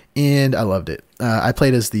year, and I loved it. I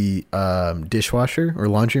played as the dishwasher or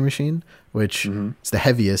laundry machine, which is the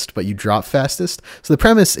heaviest, but you drop fastest. So the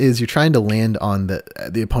premise is you're trying to land on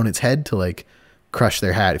the opponent's head to like crush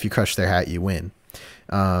their hat. If you crush their hat, you win.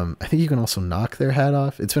 I think you can also knock their hat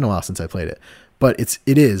off. It's been a while since I played it, but it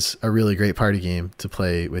is a really great party game to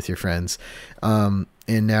play with your friends. And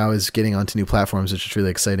now is getting onto new platforms, which is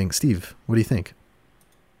really exciting. Steve, what do you think?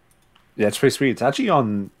 Yeah, it's pretty sweet. It's actually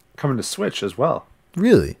coming to Switch as well.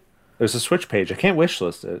 Really? There's a Switch page. I can't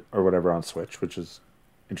wishlist it or whatever on Switch, which is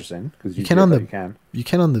interesting because you can on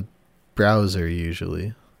the browser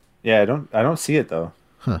usually. Yeah, I don't see it though.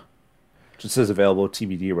 Huh? It just says available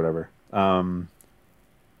TBD or whatever.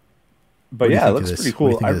 But yeah, it looks pretty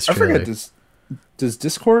cool. I forget, does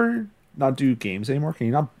Discord not do games anymore?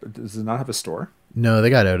 Does it not have a store? No, they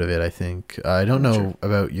got out of it, I think. I don't know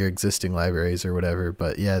about your existing libraries or whatever,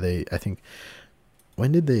 but yeah, I think,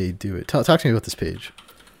 when did they do it? Talk to me about this page.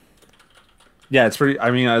 Yeah, it's pretty,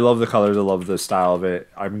 I mean, I love the colors, I love the style of it.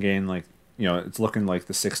 I'm getting like, it's looking like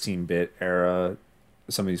the 16-bit era,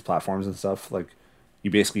 some of these platforms and stuff. Like,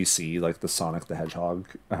 you basically see like the Sonic the Hedgehog,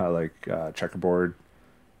 checkerboard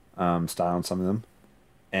style on some of them.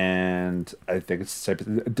 And I think it's the type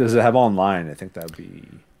of, does it have online? I think that would be...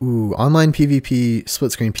 Ooh, online PvP,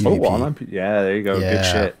 split screen PvP. Oh, online yeah, there you go.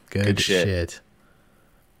 Yeah, good shit.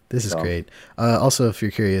 This is great. Also, if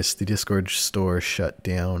you're curious, the Discord store shut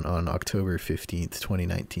down on October 15th,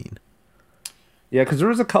 2019. Yeah, because there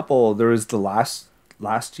was the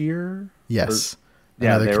last year. Yes.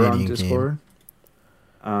 Yeah, they were on Discord.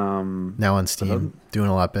 Now on Steam, doing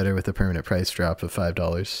a lot better with a permanent price drop of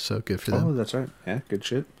 $5. So good for them. Oh, that's right. Yeah, good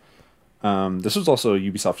shit. This was also a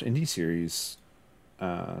Ubisoft Indie Series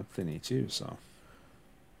thingy too. So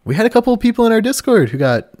we had a couple of people in our Discord who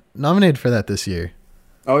got nominated for that this year.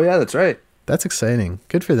 Oh yeah, that's right. That's exciting.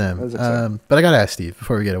 Good for them. But I gotta ask Steve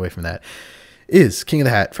before we get away from that: is King of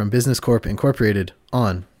the Hat from Business Corp Incorporated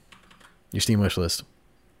on your Steam wish list?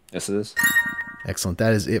 Yes, it is. Excellent.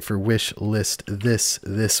 That is it for Wish List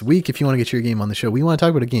this week. If you want to get your game on the show, we want to talk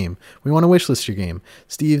about a game. We want to wish list your game.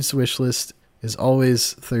 Steve's wish list is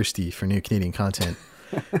always thirsty for new Canadian content.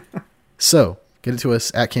 So get it to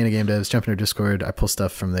us at Canada Game Devs. Jump in our Discord. I pull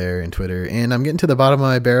stuff from there and Twitter. And I'm getting to the bottom of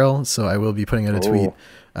my barrel, so I will be putting out a tweet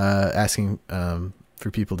asking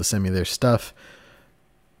for people to send me their stuff.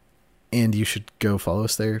 And you should go follow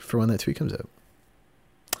us there for when that tweet comes out.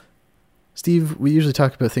 Steve, we usually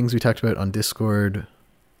talk about things we talked about on Discord.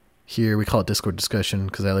 Here, we call it Discord discussion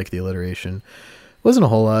because I like the alliteration. Wasn't a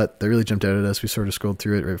whole lot that really jumped out at us. We sort of scrolled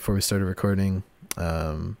through it right before we started recording.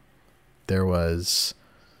 There was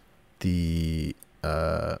the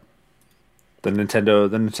The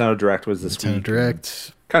Nintendo Direct was this Nintendo week.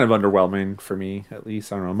 Direct. Kind of underwhelming for me, at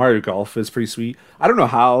least. I don't know. Mario Golf is pretty sweet. I don't know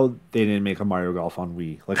how they didn't make a Mario Golf on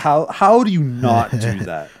Wii. Like how do you not do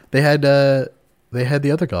that? They had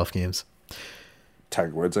the other golf games.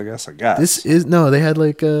 Tiger Woods, I guess. They had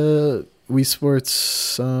like Wii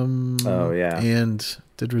Sports. Oh yeah. And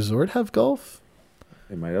did Resort have golf?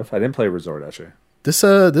 They might have. I didn't play Resort actually.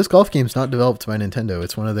 This golf game's not developed by Nintendo.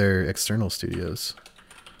 It's one of their external studios.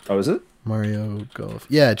 Oh, is it? Mario Golf.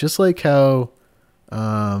 Yeah, just like how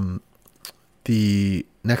the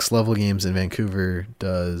Next Level Games in Vancouver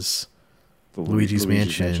does Luigi's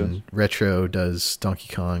Mansion. Retro does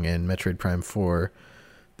Donkey Kong and Metroid Prime 4.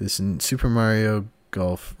 This Super Mario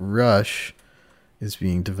Golf Rush is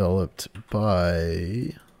being developed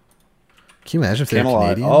by... Can you imagine if they're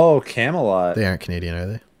Canadian? Oh, Camelot. They aren't Canadian, are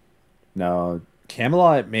they? No.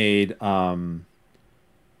 Camelot made... I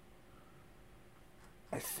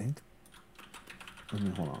think...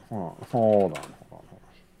 Hold on.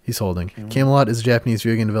 He's holding. Camelot is a Japanese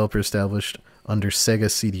video game developer established under Sega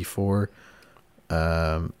CD4.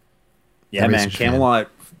 Yeah, man. Camelot...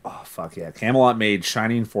 Oh, fuck yeah. Camelot made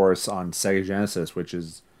Shining Force on Sega Genesis, which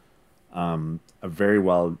is a very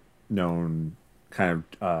well-known kind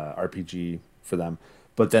of RPG for them.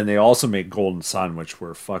 But then they also make Golden Sun, which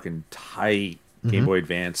were fucking tight Game Boy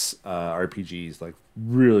Advance RPGs. Like,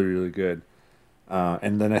 really, really good.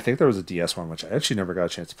 And then I think there was a DS one, which I actually never got a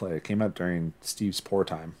chance to play. It came out during Steve's poor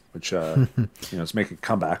time, which, it's making a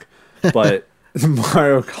comeback. But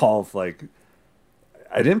Mario Golf, like,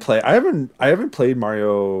 I haven't played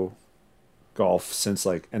Mario Golf since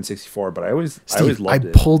like N64, but I always loved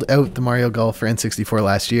it. I pulled out the Mario Golf for N64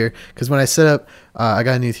 last year because when I set up, I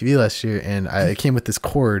got a new TV last year and it came with this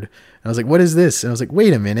cord. And I was like, "What is this?" And I was like,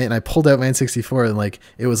 "Wait a minute!" And I pulled out my N64 and like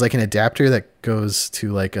it was like an adapter that goes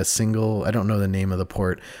to like a single. I don't know the name of the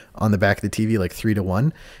port on the back of the TV, like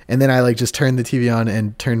 3-to-1. And then I like just turned the TV on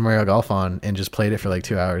and turned Mario Golf on and just played it for like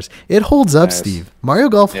 2 hours. It holds up, Steve. Mario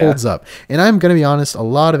Golf holds up. And I'm gonna be honest, a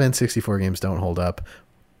lot of N64 games don't hold up.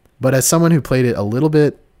 But as someone who played it a little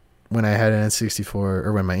bit when I had an N64,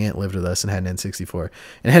 or when my aunt lived with us and had an N64,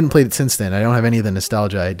 and hadn't played it since then, I don't have any of the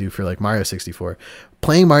nostalgia I do for like Mario 64.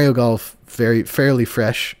 Playing Mario Golf fairly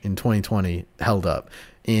fresh in 2020 held up.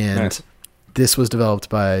 And this was developed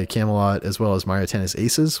by Camelot as well as Mario Tennis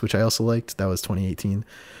Aces, which I also liked. That was 2018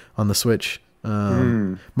 on the Switch.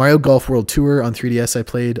 Mario Golf World Tour on 3DS I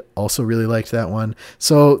played, also really liked that one.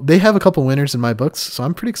 So they have a couple winners in my books, so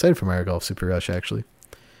I'm pretty excited for Mario Golf Super Rush actually.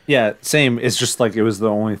 Yeah, same. It's just like it was the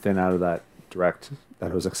only thing out of that Direct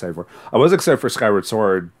that I was excited for. I was excited for Skyward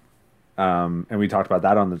Sword, and we talked about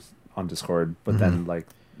that on Discord. But then like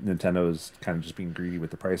Nintendo's kind of just being greedy with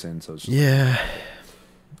the pricing, so it's just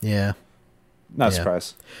not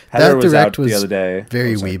surprised. Heather That Direct was the other day.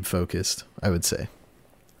 Very weeb focused, I would say.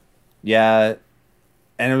 Yeah,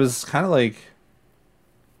 and it was kind of like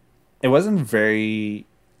it wasn't very.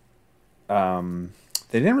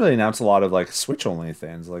 They didn't really announce a lot of like Switch only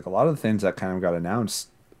things. Like a lot of the things that kind of got announced,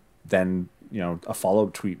 then a follow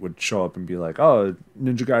up tweet would show up and be like, "Oh,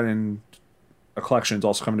 Ninja Gaiden, a collection is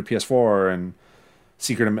also coming to PS4 and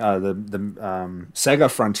Secret the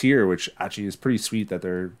Sega Frontier, which actually is pretty sweet that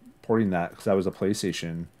they're porting that because that was a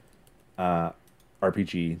PlayStation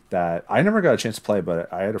RPG that I never got a chance to play,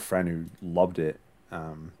 but I had a friend who loved it,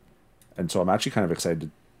 and so I'm actually kind of excited to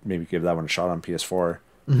maybe give that one a shot on PS4,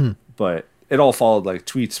 but." It all followed like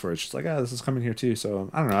tweets where it's just like, this is coming here too. So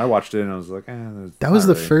I don't know. I watched it and I was like, that was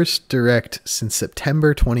the first Direct since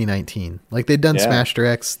September 2019. Like they'd done Smash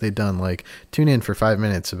Directs, they'd done like tune in for 5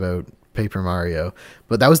 minutes about Paper Mario,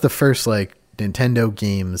 but that was the first like Nintendo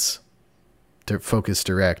games focused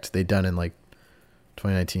Direct they'd done in like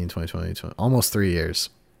 2019, 2020, almost 3 years.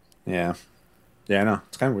 Yeah, I know.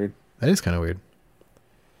 It's kind of weird. That is kind of weird.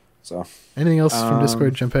 So anything else from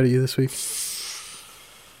Discord jump out at you this week?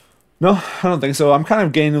 No, I don't think so. I'm kind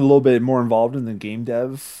of getting a little bit more involved in the game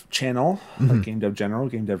dev channel, like Game Dev General,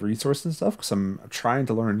 Game Dev Resource and stuff, because I'm trying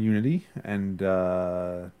to learn Unity, and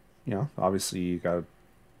obviously you got a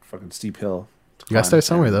fucking steep hill. You got to start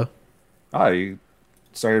somewhere though. I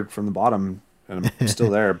started from the bottom, and I'm still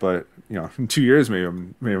there. But in 2 years, maybe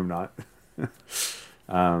I'm not.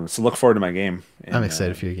 So look forward to my game. I'm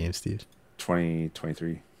excited for your game, Steve.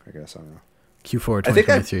 2023, I guess. I don't know. Q4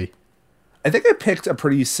 2023. I think I picked a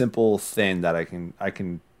pretty simple thing that I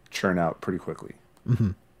can churn out pretty quickly.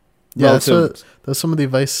 Yeah, that's some of the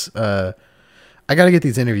advice. I got to get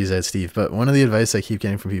these interviews out, Steve, but one of the advice I keep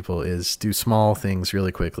getting from people is do small things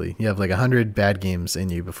really quickly. You have like 100 bad games in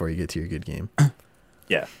you before you get to your good game.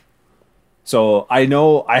 Yeah. So I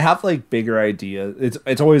know I have like bigger ideas.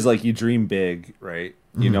 It's always like you dream big, right?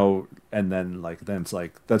 you know, and then it's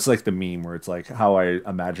like that's like the meme where it's like how I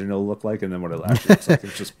imagine it'll look like, and then what it actually looks like.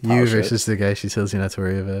 It's just You versus the guy she tells you not to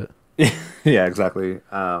worry about. yeah, exactly.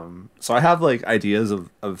 So I have like ideas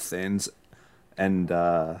of things, and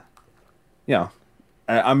you know,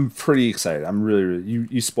 I'm pretty excited. I'm really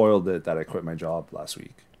you spoiled it that I quit my job last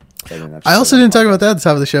week. I also didn't talk about that at the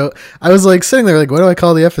top of the show. I was like sitting there like, what do I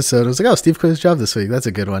call the episode? I was like, oh, Steve quit his job this week. That's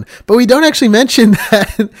a good one. But we don't actually mention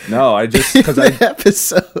that. No, I just because I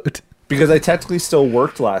episode because I technically still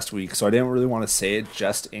worked last week, so I didn't really want to say it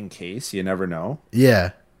just in case. You never know.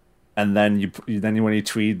 Yeah. And then when you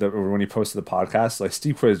tweeted or when you posted the podcast, like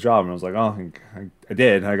Steve quit his job, and I was like, oh, I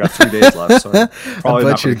did. I got 3 days left, so I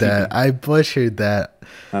butchered that. I butchered that.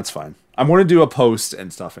 That's fine. I'm going to do a post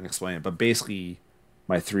and stuff and explain it, but basically,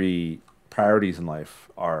 my 3 priorities in life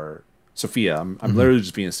are Sophia. I'm literally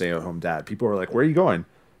just being a stay-at-home dad. People are like, "Where are you going?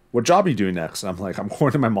 What job are you doing next?" And I'm like, "I'm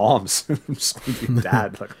going to my mom's. I'm just going to be a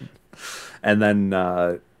dad." And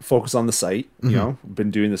then focus on the site. You know,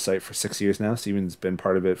 been doing the site for 6 years now. Steven's been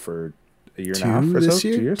part of it for a year and a half or so. 2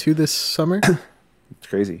 years. 2 this summer. It's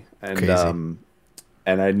crazy. And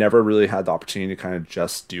and I never really had the opportunity to kind of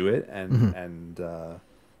just do it and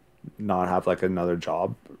not have like another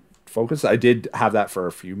job focus. I did have that for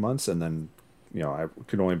a few months, and then I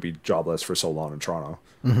could only be jobless for so long in Toronto,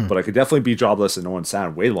 but I could definitely be jobless in Owen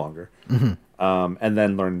Sound way longer. And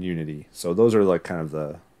then learn Unity. So those are like kind of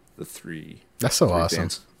the 3. That's so awesome.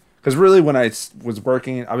 Because really, when I was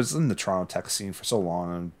working, I was in the Toronto tech scene for so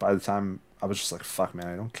long, and by the time I was just like, "Fuck, man,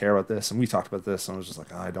 I don't care about this." And we talked about this, and I was just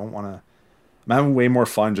like, I don't want to. I'm having way more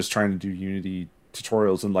fun just trying to do Unity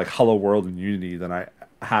tutorials and like Hello World in Unity than I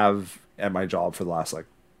have at my job for the last like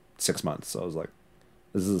 6 months. So I was like,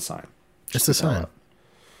 this is a sign. It's a sign.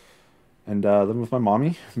 And living with my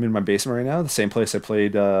mommy. I'm in my basement right now, the same place I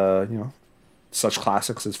played such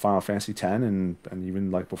classics as Final Fantasy X and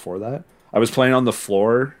even like before that. I was playing on the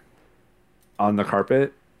floor on the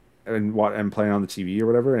carpet and playing on the TV or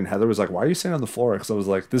whatever, and Heather was like, "Why are you sitting on the floor?" Because I was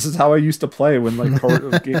like, this is how I used to play when like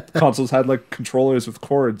consoles had like controllers with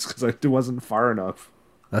cords, because it wasn't far enough.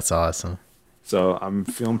 That's awesome. So I'm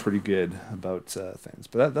feeling pretty good about things.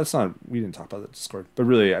 But that's not, we didn't talk about that Discord. But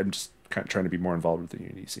really, I'm just kind of trying to be more involved with the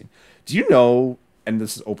Unity scene. Do you know, and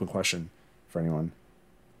this is an open question for anyone,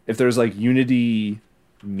 if there's like Unity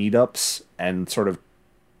meetups and sort of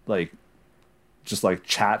like just like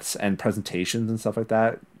chats and presentations and stuff like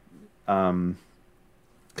that?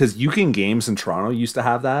 Because You Can Games in Toronto used to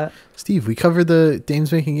have that. Steve, we cover the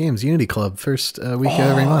Dames Making Games Unity Club first week of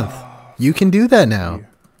every month. You can do that now.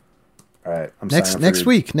 All right. I'm next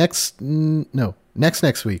week. Next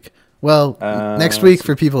week. Well, next week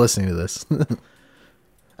for people listening to this.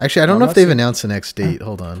 Actually, I don't know if they've announced the next date.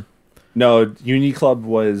 Hold on. No, Unity Club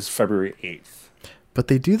was February 8th. But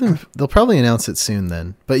they'll probably announce it soon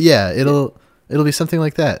then. But yeah, it'll be something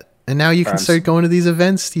like that. And now you can start going to these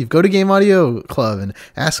events, Steve. Go to Game Audio Club and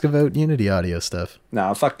ask about Unity audio stuff.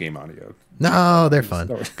 No, fuck Game Audio. No, they're fun.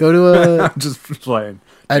 Go to a... I'm just playing.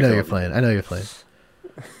 I know you're playing.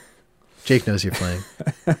 Jake knows you're playing.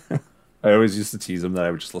 I always used to tease him that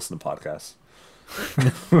I would just listen to podcasts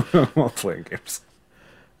while playing games.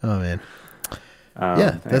 Oh, man.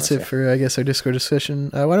 That's it for, I guess, our Discord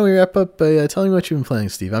discussion. Why don't we wrap up by telling me what you've been playing,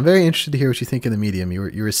 Steve? I'm very interested to hear what you think of the medium.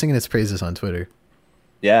 You were singing its praises on Twitter.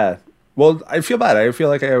 Yeah. Well, I feel bad. I feel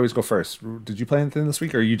like I always go first. Did you play anything this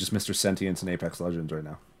week, or are you just Mr. Sentience in Apex Legends right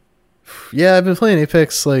now? Yeah, I've been playing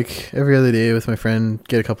Apex like every other day with my friend,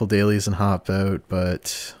 get a couple dailies and hop out,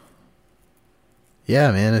 but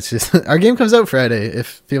yeah, man, it's just our game comes out Friday.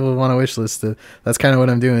 If people want to wish list it, that's kind of what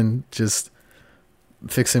I'm doing. Just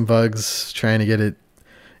fixing bugs, trying to get it.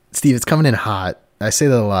 Steve, it's coming in hot. I say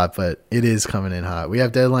that a lot, but it is coming in hot. We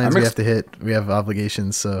have deadlines we have to hit. We have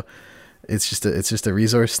obligations, so it's just a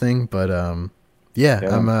resource thing. But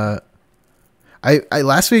yeah. I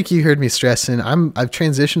last week you heard me stressing. I've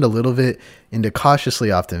transitioned a little bit into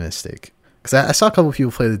cautiously optimistic, because I saw a couple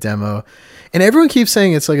people play the demo, and everyone keeps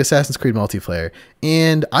saying it's like Assassin's Creed multiplayer,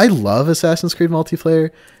 and I love Assassin's Creed multiplayer,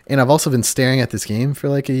 and I've also been staring at this game for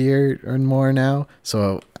like a year or more now,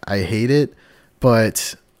 so I hate it.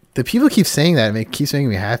 But the people keep saying that, and it keeps making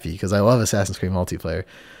me happy because I love Assassin's Creed multiplayer.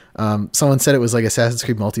 Someone said it was like Assassin's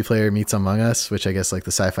Creed multiplayer meets Among Us, which I guess like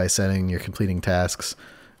the sci-fi setting, you're completing tasks.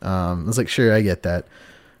 I was like, sure, I get that.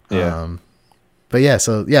 Yeah. But yeah,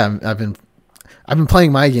 so yeah, I've been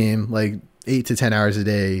playing my game like 8 to 10 hours a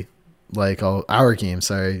day, like our game.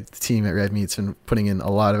 Sorry, the team at Red Meat's been putting in a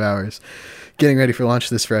lot of hours, getting ready for launch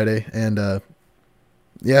this Friday, and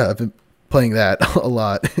yeah, I've been playing that a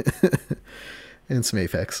lot, and some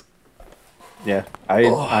Apex. Yeah,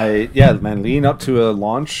 yeah, man. Leading up to a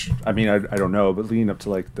launch, I mean, I don't know, but leading up to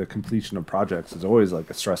like the completion of projects is always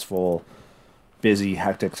like a stressful, busy,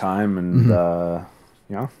 hectic time, and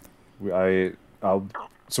you know, I'll.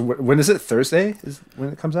 So when is it? Thursday is when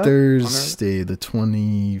it comes out. Thursday, the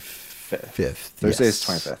 25th. Thursday is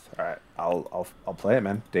 25th. All right, I'll play it,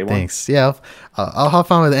 man. Day one. Thanks. Yeah, I'll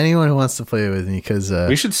hop on with anyone who wants to play it with me because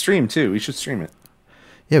we should stream too. We should stream it.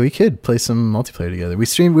 Yeah, we could play some multiplayer together.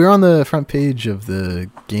 We were on the front page of the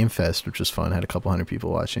Game Fest, which was fun. Had a couple hundred people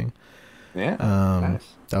watching. Yeah,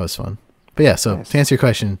 nice. That was fun. But yeah, so to answer your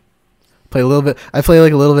question, play a little bit. I play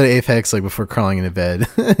like a little bit of Apex like before crawling into bed,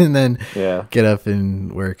 and then get up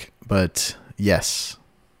and work. But yes,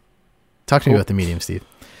 talk to me about the medium, Steve.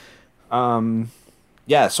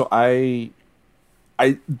 Yeah. So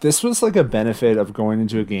this was like a benefit of going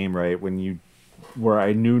into a game right where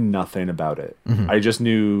I knew nothing about it. I just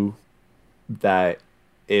knew that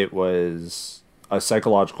it was a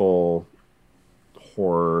psychological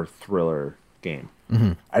horror thriller game.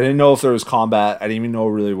 I didn't know if there was combat. I didn't even know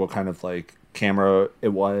really what kind of like camera it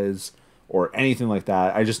was or anything like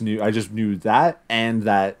that. I just knew that, and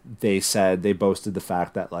that they boasted the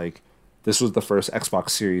fact that like this was the first Xbox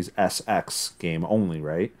Series SX game only,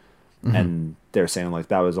 right? And they're saying like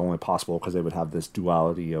that was only possible because they would have this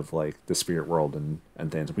duality of like the spirit world and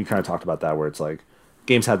things. We kind of talked about that where it's like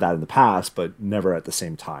games had that in the past, but never at the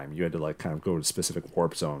same time. You had to like kind of go to specific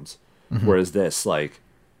warp zones. Whereas this, like,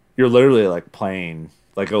 you're literally like playing,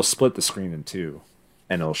 like it'll split the screen in two,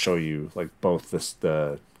 and it'll show you like both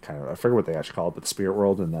the kind of, I forget what they actually call it, but the spirit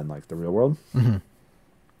world and then like the real world.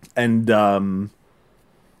 And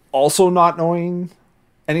also not knowing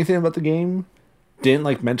anything about the game didn't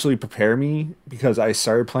like mentally prepare me, because I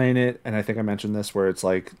started playing it, and I think I mentioned this, where it's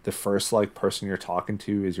like the first like person you're talking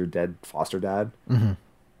to is your dead foster dad.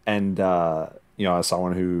 And you know, as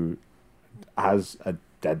someone who has a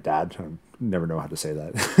dead dad, I never know how to say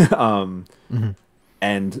that.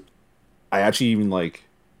 And I actually even like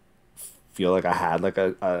feel like I had like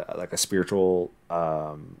a spiritual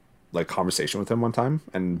like conversation with him one time,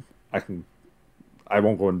 and I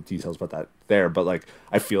won't go into details about that there, but like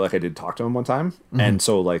I feel like I did talk to him one time. And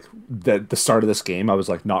so like the start of this game, I was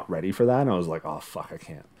like not ready for that, and I was like, oh fuck, I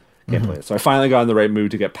can't play it. So I finally got in the right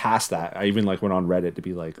mood to get past that. I even like went on Reddit to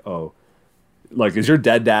be like, oh, like, is your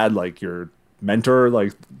dead dad like your mentor,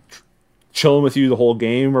 like chilling with you the whole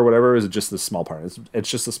game or whatever? Or is it just this small part? It's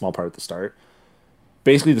just a small part at the start.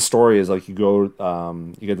 Basically the story is like you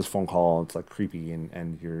go you get this phone call, it's like creepy,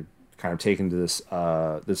 and you're kind of taken to this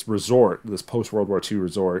this resort, this post World War II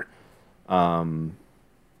resort, and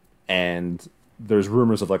there's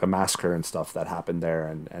rumors of like a massacre and stuff that happened there,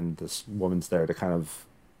 and this woman's there to kind of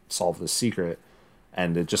solve this secret,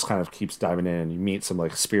 and it just kind of keeps diving in, and you meet some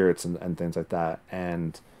like spirits and things like that,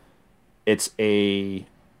 and the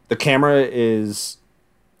camera is,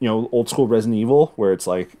 you know, old school Resident Evil, where it's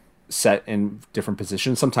like set in different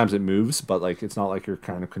positions. Sometimes it moves, but like it's not like you're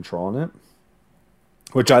kind of controlling it,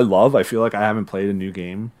 which I love. I feel like I haven't played a new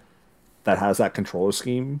game that has that controller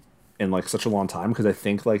scheme in like such a long time, because I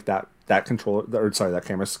think like that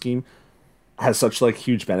camera scheme has such like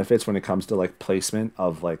huge benefits when it comes to like placement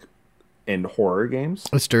of like in horror games.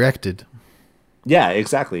 It's directed. Yeah,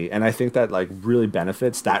 exactly. And I think that like really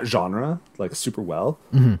benefits that genre like super well.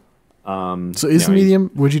 So is Medium,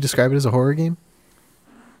 would you describe it as a horror game?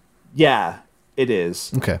 Yeah, it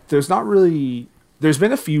is. Okay. There's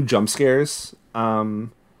been a few jump scares,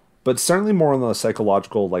 but certainly more on the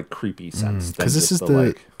psychological, like creepy sense. Because this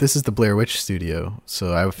is the Blair Witch studio,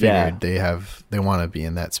 so I figured they want to be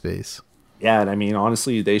in that space. Yeah, and I mean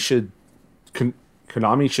honestly, they should.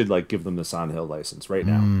 Konami should like give them the Silent Hill license right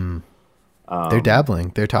now. They're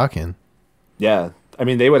dabbling. They're talking. Yeah, I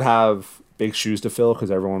mean they would have big shoes to fill because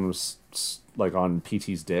everyone was like on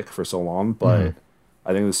PT's dick for so long, but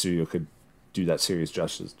I think the studio could do that series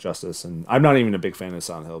justice. And I'm not even a big fan of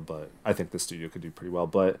Silent Hill, but I think the studio could do pretty well.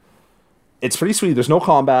 But it's pretty sweet. There's no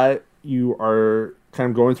combat. You are kind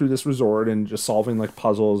of going through this resort and just solving like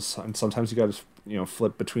puzzles, and sometimes you got to, you know,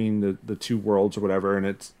 flip between the two worlds or whatever, and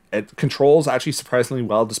it controls actually surprisingly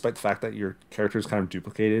well, despite the fact that your character is kind of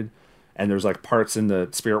duplicated, and there's like parts in the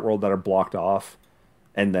spirit world that are blocked off,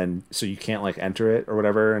 and then so you can't like enter it or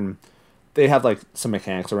whatever. And they have like some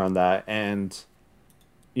mechanics around that. And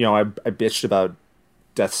you know, I bitched about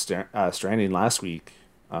Death Stranding last week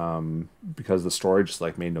because the story just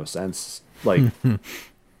like made no sense. Like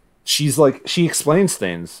she explains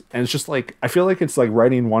things, and it's just like, I feel like it's like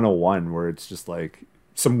writing 101, where it's just like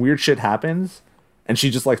some weird shit happens and she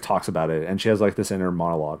just like talks about it, and she has like this inner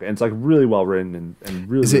monologue, and it's like really well written and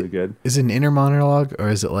really good. Is it an inner monologue, or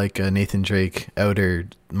is it like a Nathan Drake outer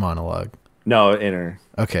monologue? No, inner.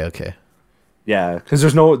 Okay. Yeah, because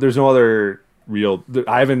there's no other real.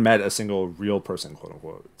 I haven't met a single real person, quote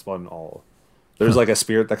unquote. It's fun all. There's like a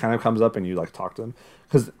spirit that kind of comes up and you like talk to them,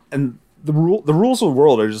 and the rules of the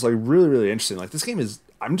world are just like really really interesting. Like this game is,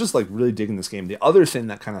 I'm just like really digging this game. The other thing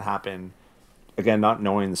that kind of happened, again, not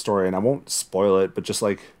knowing the story, and I won't spoil it, but just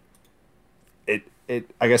like it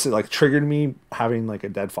I guess it like triggered me having like a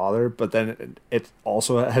dead father, but then it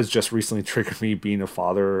also has just recently triggered me being a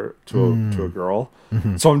father to a girl.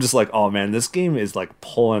 So I'm just like, oh man, this game is like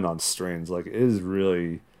pulling on strings. Like it is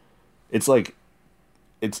really, it's like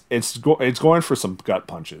it's going for some gut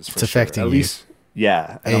punches for It's affecting sure. At you. least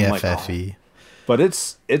yeah. And I'm like, AFFE. but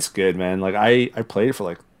it's good, man. Like I played it for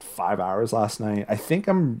like 5 hours last night. I think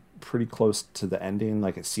I'm pretty close to the ending.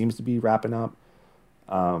 Like it seems to be wrapping up.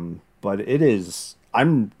 But it is.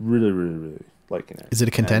 I'm really, really, really liking it. Is it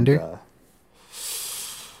a contender? And,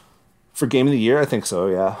 for game of the year, I think so.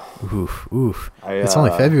 Yeah. Oof. It's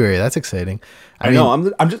only February. That's exciting. I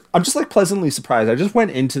know. I'm just like pleasantly surprised. I just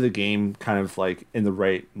went into the game kind of like in the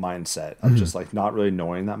right mindset of just like not really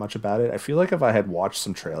knowing that much about it. I feel like if I had watched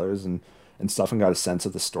some trailers and stuff and got a sense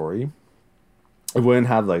of the story, it wouldn't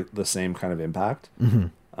have like the same kind of impact.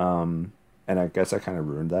 And I guess I kind of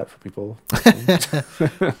ruined that for people.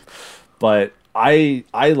 But I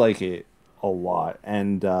like it a lot.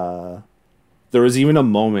 And there was even a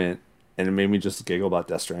moment, and it made me just giggle about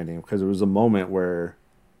Death Stranding, because there was a moment where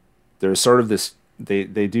there's sort of this, they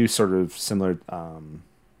do sort of similar, I'm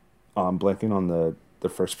blanking on the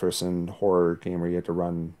first person horror game where you have to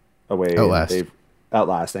run away.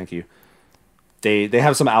 Outlast, thank you. They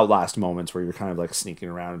have some Outlast moments where you're kind of like sneaking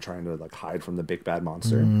around and trying to like hide from the big bad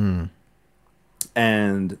monster.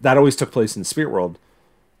 And that always took place in the spirit world.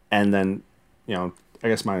 And then, you know, I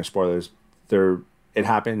guess minor spoilers, it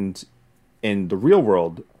happened in the real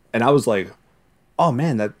world. And I was like, oh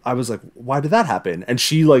man, I was like, why did that happen? And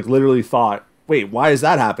she like literally thought, wait, why is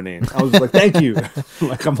that happening? I was like, thank you.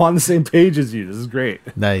 Like I'm on the same page as you. This is great.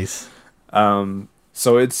 Nice.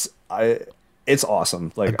 So it's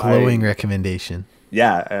awesome. Like a glowing recommendation.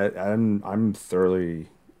 Yeah, I'm thoroughly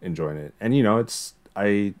enjoying it. And you know,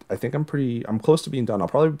 I think I'm close to being done. I'll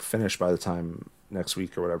probably finish by the time next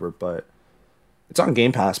week or whatever, but it's on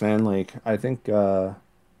Game Pass, man. Like I think I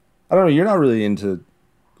don't know, you're not really into,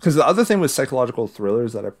 because the other thing with psychological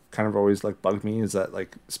thrillers that have kind of always like bugged me is that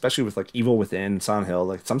like, especially with like Evil Within, Silent Hill,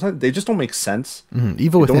 like sometimes they just don't make sense.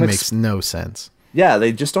 Evil Within makes no sense. Yeah,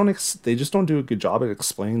 they just don't do a good job at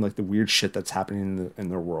explaining like the weird shit that's happening in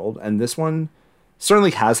their world. And this one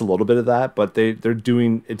certainly has a little bit of that, but they're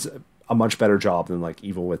doing it's a much better job than like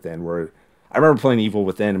Evil Within, where I remember playing Evil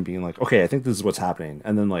Within and being like, okay, I think this is what's happening,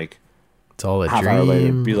 and then like it's all a half dream, hour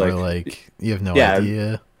later, be or like, like you have no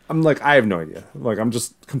idea. I'm like, I have no idea. Like I'm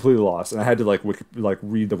just completely lost, and I had to like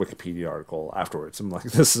read the Wikipedia article afterwards. I'm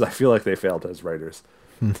like, I feel like they failed as writers.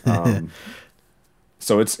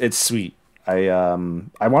 So it's sweet. I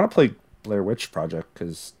want to play Blair Witch Project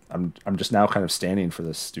because I'm just now kind of standing for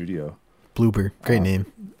this studio. Bloober, great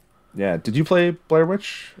name. Yeah, did you play Blair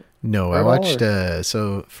Witch? No, I watched.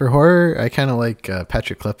 So for horror, I kind of like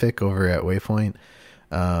Patrick Klepek over at Waypoint,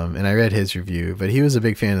 and I read his review. But he was a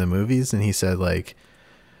big fan of the movies, and he said like,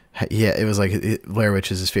 yeah, it was like Blair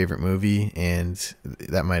Witch is his favorite movie, and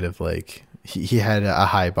that might have like he had a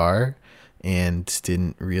high bar and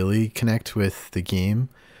didn't really connect with the game.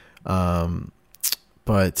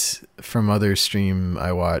 But from other stream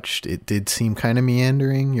I watched, it did seem kind of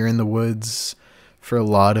meandering. You're in the woods for a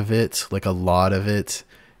lot of it,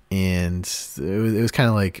 and it was kind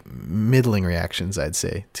of like middling reactions, I'd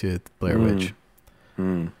say, to Blair Witch.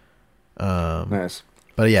 Nice.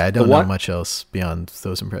 But yeah, I don't know much else beyond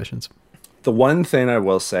those impressions. The one thing I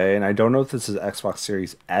will say, and I don't know if this is Xbox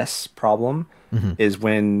Series S problem, is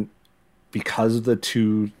when, because of the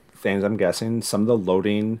two things I'm guessing, some of the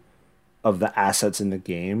loading of the assets in the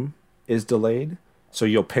game is delayed. So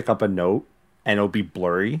you'll pick up a note and it'll be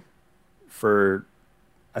blurry for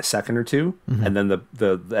a second or two, and then and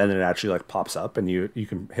then it actually like pops up and you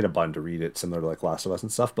can hit a button to read it, similar to like Last of Us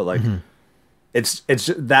and stuff. But like it's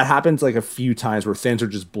just, that happens like a few times where things are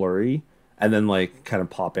just blurry and then like kind of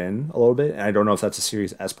pop in a little bit. And I don't know if that's a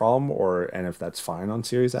Series S problem and if that's fine on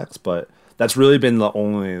Series X, but that's really been the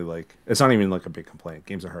only, like, it's not even like a big complaint.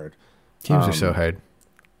 Games are hard. Games are so hard.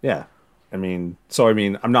 Yeah. I'm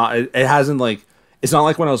not, it hasn't like, it's not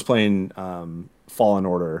like when I was playing Jedi Fallen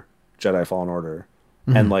Order,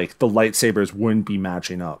 and like the lightsabers wouldn't be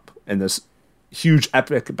matching up in this huge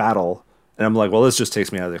epic battle. And I'm like, well, this just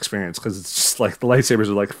takes me out of the experience, because it's just like the lightsabers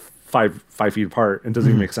are like five feet apart and doesn't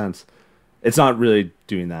even make sense. It's not really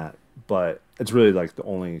doing that, but it's really like the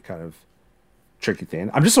only kind of tricky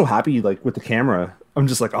thing. I'm just so happy, like with the camera. I'm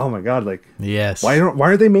just like, oh my god, like Yes. why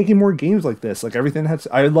are they making more games like this? Like everything has.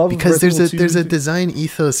 I love Because Resident Evil there's 2. a design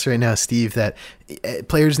ethos right now, Steve, that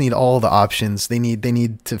players need all the options. They need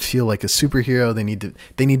to feel like a superhero.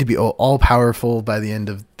 They need to be all powerful by the end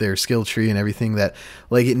of their skill tree and everything. That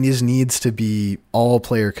like it just needs to be all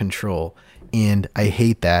player control. And I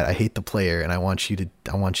hate that. I hate the player, and I want you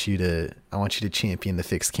to champion the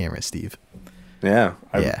fixed camera, Steve. Yeah.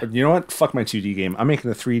 Yeah. You know what? Fuck my 2D game. I'm making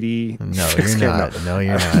a 3D. No, fixed you're camera. not. No,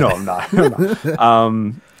 you're not. No, I'm not. I'm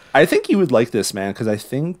not. I think you would like this, man, because I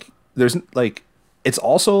think there's like, it's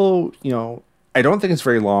also, you know, I don't think it's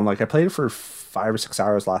very long. Like I played it for 5 or 6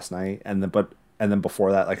 hours last night, and then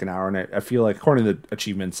before that, like an hour, and I feel like according to the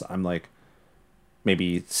achievements, I'm like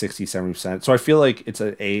maybe 60-70%. So I feel like it's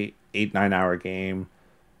a 8-9 hour game,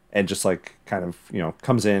 and just like kind of, you know,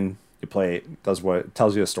 comes in. You play it, does what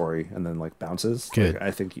tells you a story, and then like bounces. Good. Like, I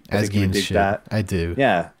think you would games dig should. that. I do.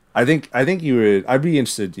 Yeah, I think you would. I'd be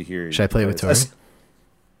interested to hear. Should I play it with Tori?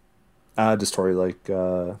 Does Tori like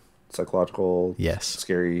psychological, Yes,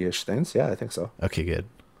 scary-ish things? Yeah, I think so. Okay, good.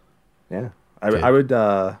 Yeah, Good. I would.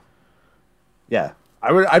 Yeah,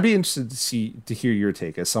 I'd be interested to hear your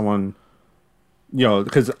take as someone. You know,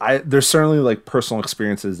 because there's certainly like personal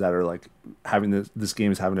experiences that are like having this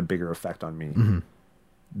game is having a bigger effect on me. Mm-hmm.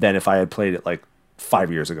 Than if I had played it like 5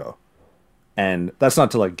 years ago. And that's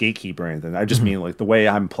not to like gatekeep or anything. I just mean like the way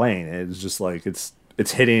I'm playing it is just like it's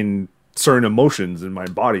hitting certain emotions in my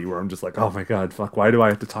body where I'm just like, oh my god, fuck, why do I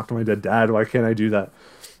have to talk to my dead dad? Why can't I do that?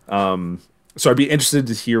 So I'd be interested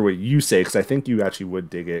to hear what you say, because I think you actually would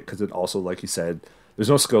dig it, because it also, like you said, there's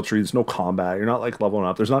no skill tree, there's no combat, you're not like leveling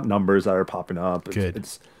up, there's not numbers that are popping up. Good.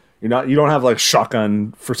 You don't have like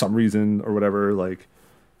shotgun for some reason or whatever, like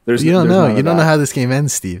you don't know how this game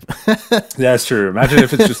ends, Steve. Yeah, that's true. Imagine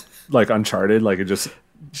if it's just like Uncharted, like it just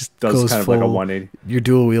does kind of like a 180. You're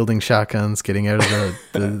dual wielding shotguns, getting out of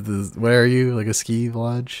the where are you? Like a ski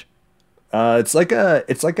lodge? It's like a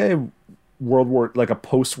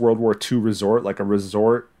post World War II resort, like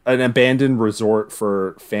an abandoned resort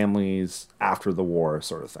for families after the war,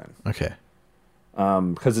 sort of thing. Okay.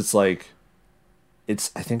 Because it's like.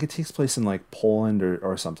 I think it takes place in like Poland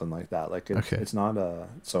or something like that. Like it's not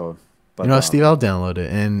so. But, you know, Steve, I'll download it,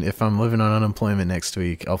 and if I'm living on unemployment next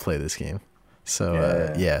week, I'll play this game. So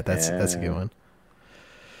that's a good one.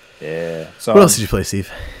 Yeah. So what else did you play, Steve?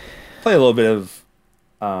 Play a little bit of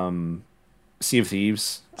Sea of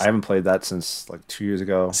Thieves. I haven't played that since like 2 years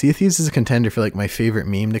ago. Sea of Thieves is a contender for like my favorite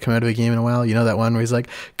meme to come out of a game in a while. You know that one where he's like,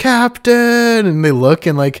 Captain, and they look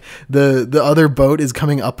and like the other boat is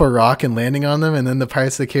coming up a rock and landing on them, and then the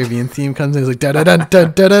Pirates of the Caribbean theme comes and it's like da da da da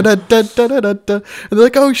da da da da da da da, and they're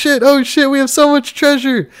like, oh shit, we have so much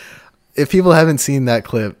treasure. If people haven't seen that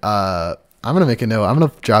clip, I'm gonna make a note. I'm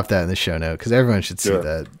gonna drop that in the show note because everyone should see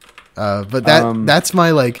that. But that's my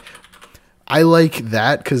like. I like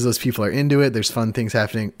that because those people are into it. There's fun things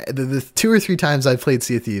happening. The 2 or 3 times I've played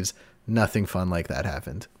Sea of Thieves, nothing fun like that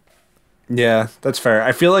happened. Yeah, that's fair.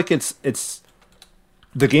 I feel like it's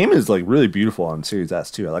the game is like really beautiful on Series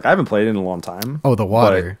S too. Like I haven't played it in a long time. Oh, the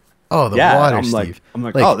water. Water, I'm Steve.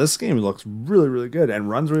 Like, oh, this game looks really, really good and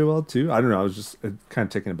runs really well too. I don't know. I was just kind of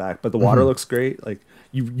taken aback, but the water looks great. Like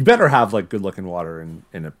you better have like good looking water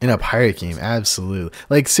in a pirate game. Absolutely.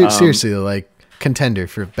 Like seriously, like. Contender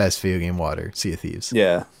for best video game water, Sea of Thieves.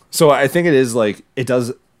 Yeah. So I think it is like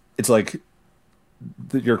it's like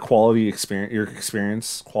your quality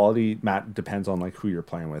experience, quality depends on like who you're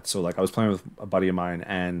playing with. So like I was playing with a buddy of mine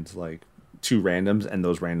and like 2 randoms, and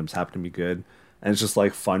those randoms happen to be good, and it's just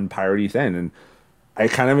like fun piratey thing. And I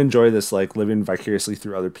kind of enjoy this like living vicariously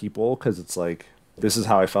through other people, because it's like this is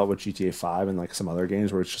how I felt with GTA 5 and like some other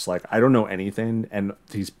games where it's just like I don't know anything, and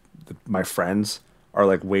my friends are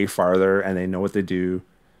like way farther and they know what they do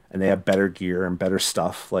and they have better gear and better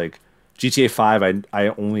stuff. Like GTA 5, I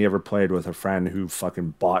only ever played with a friend who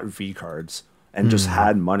fucking bought V cards and just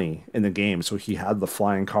had money in the game. So he had the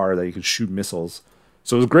flying car that he could shoot missiles.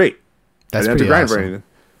 So it was great. That's I didn't pretty have to grind awesome.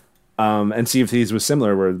 for anything. And Sea of Thieves was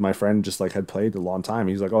similar, where my friend just like had played a long time.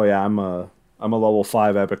 He's like, oh yeah, I'm a level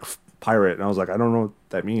 5 epic pirate. And I was like, I don't know what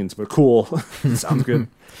that means, but cool. Sounds good.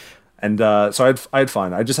 And so I had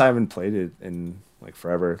fun. I just haven't played it in like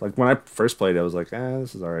forever. Like when I first played it, I was like,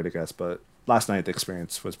 this is alright, I guess. But last night the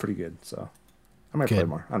experience was pretty good, so I might play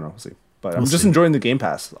more. I don't know, we'll see. But I'm just enjoying the Game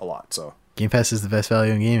Pass a lot. So Game Pass is the best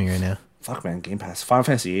value in gaming right now. Fuck man, Game Pass. Final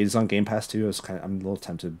Fantasy VIII is on Game Pass too. I'm a little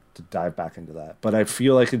tempted to dive back into that, but I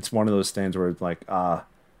feel like it's one of those things where it's like, I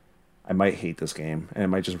might hate this game, and it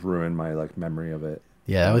might just ruin my like memory of it.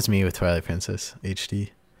 Yeah, that was me with Twilight Princess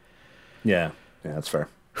HD. Yeah, that's fair.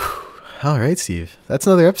 All right, Steve. That's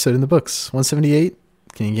another episode in the books. 178,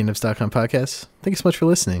 CanadianGameDevs.com podcast. Thank you so much for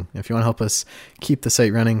listening. If you want to help us keep the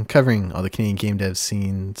site running, covering all the Canadian game dev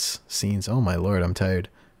scenes. Oh my lord, I'm tired.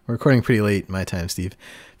 We're recording pretty late my time, Steve.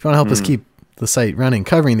 If you want to help us keep the site running,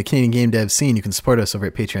 covering the Canadian game dev scene, you can support us over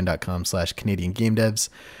at patreon.com/CanadianGameDevs.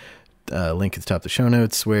 Link at the top of the show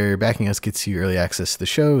notes, where backing us gets you early access to the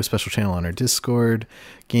show, a special channel on our Discord,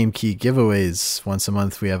 game key giveaways. Once a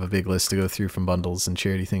month we have a big list to go through from bundles and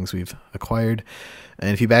charity things we've acquired. And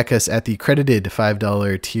if you back us at the credited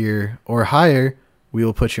 $5 tier or higher, we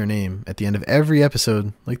will put your name at the end of every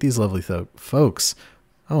episode, like these lovely folks.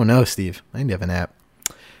 Oh no, Steve, I need to have a nap,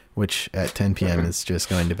 which at 10 p.m. is just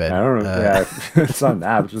going to bed. I don't know. It's not an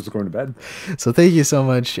app, it's just going to bed. So thank you so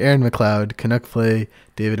much, Aaron McLeod, Canuck Play,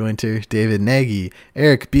 David Winter, David Nagy,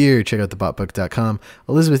 Eric Beer, check out thebotbook.com,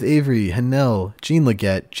 Elizabeth Avery, Hanel, Jean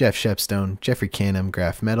Leggett, Jeff Shepstone, Jeffrey Canham,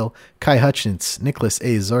 Graph Metal, Kai Hutchins, Nicholas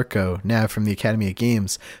A. Zorko, Nav from the Academy of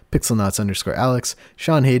Games, Pixelnauts_Alex,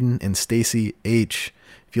 Sean Hayden, and Stacy H.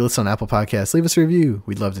 If you listen on Apple Podcasts, leave us a review.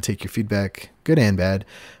 We'd love to take your feedback, good and bad.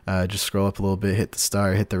 Just scroll up a little bit, hit the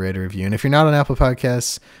star, hit the rate or review. And if you're not on Apple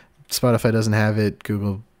Podcasts, Spotify doesn't have it,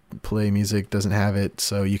 Google Play Music doesn't have it,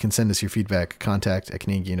 so you can send us your feedback,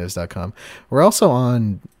 contact@CanadianGameDevs.com. We're also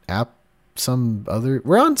on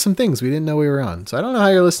we're on some things we didn't know we were on. So I don't know how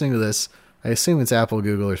you're listening to this. I assume it's Apple,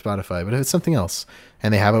 Google, or Spotify, but if it's something else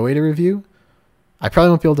and they have a way to review, I probably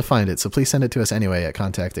won't be able to find it, so please send it to us anyway at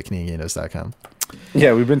contact@CanadianGameDevs.com.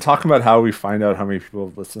 Yeah, we've been talking about how we find out how many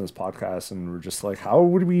people listen to this podcast, and we're just like, how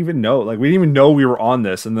would we even know? Like, we didn't even know we were on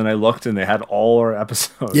this, and then I looked, and they had all our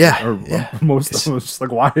episodes. Most of them. Was just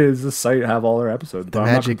like, why does this site have all our episodes? The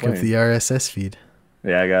magic of the RSS feed.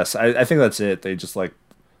 Yeah, I guess. I think that's it. They just like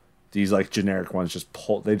these like generic ones just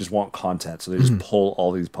pull. They just want content, so they just pull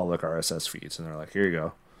all these public RSS feeds, and they're like, here you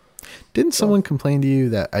go. Didn't someone complain to you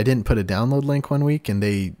that I didn't put a download link one week, and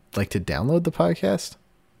they like to download the podcast?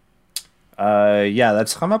 Yeah,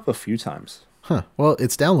 that's come up a few times. Huh. Well,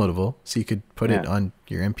 it's downloadable, so you could put it on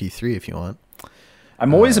your MP3 if you want.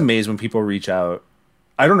 I'm always amazed when people reach out.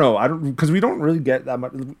 I don't know. Because we don't really get that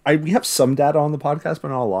much. We have some data on the podcast, but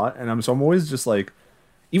not a lot. And I'm always just like,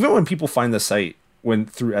 even when people find the site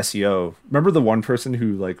through SEO. Remember the one person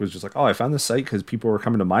who like was just like, oh, I found this site because people were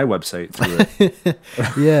coming to my website through it.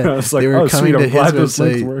 Yeah, it's like, they were coming to his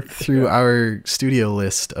website through our studio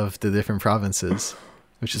list of the different provinces.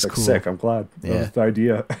 Which is cool. Sick. I'm glad. That was the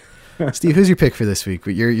idea. Steve, who's your pick for this week?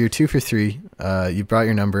 You're 2 for 3. You brought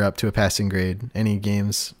your number up to a passing grade. Any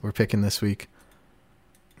games we're picking this week?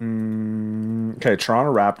 Okay,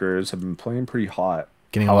 Toronto Raptors have been playing pretty hot.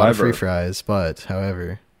 Getting a lot of free fries, but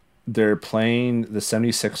however, they're playing the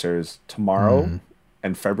 76ers tomorrow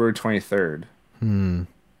and February 23rd.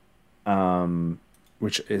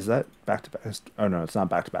 Which is that back to back? Oh no, it's not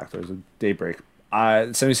back to back. There's a day break.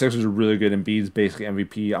 76ers are really good, and Embiid's basically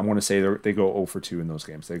MVP. I'm going to say they go 0 for 2 in those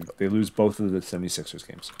games. They lose both of the 76ers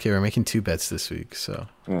games. Okay, we're making 2 bets this week, so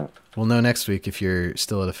we'll know next week if you're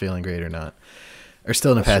still at a failing grade or not. Or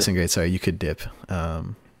still in a passing grade, sorry, you could dip.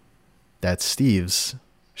 That's Steve's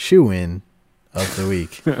shoe-in of the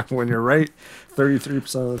week. When you're right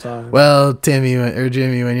 33% of the time. Well, Jimmy,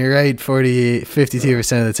 when you're right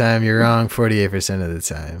 52% of the time, you're wrong 48% of the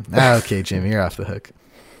time. Okay, Jimmy, you're off the hook.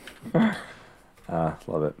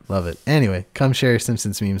 Love it. Anyway, come share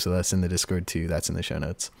Simpsons memes with us in the Discord too. That's in the show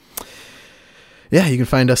notes. Yeah, you can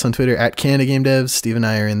find us on Twitter at CanadaGameDevs. Steve and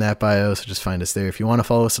I are in that bio, so just find us there if you want to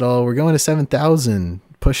follow us at all. We're going to 7,000,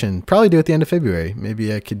 pushing. Probably do it at the end of February.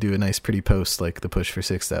 Maybe I could do a nice pretty post like the push for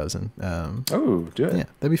 6,000. Do it. Yeah,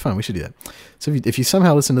 that'd be fun. We should do that. So if you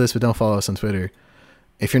somehow listen to this but don't follow us on Twitter,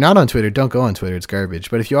 if you're not on Twitter, don't go on Twitter. It's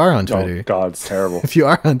garbage. But if you are on Twitter... Oh, God, it's terrible. If you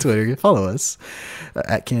are on Twitter, follow us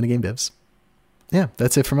at CanadaGameDevs. Yeah,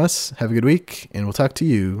 that's it from us. Have a good week, and we'll talk to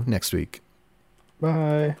you next week.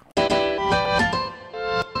 Bye.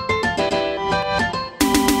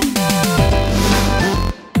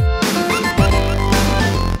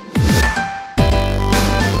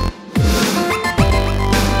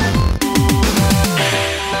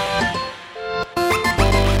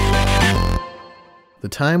 The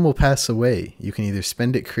time will pass away. You can either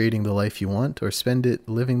spend it creating the life you want or spend it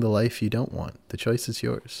living the life you don't want. The choice is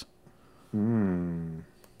yours. Unknown.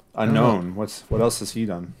 What else has he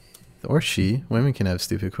done? Or she. Women can have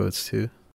stupid quotes too.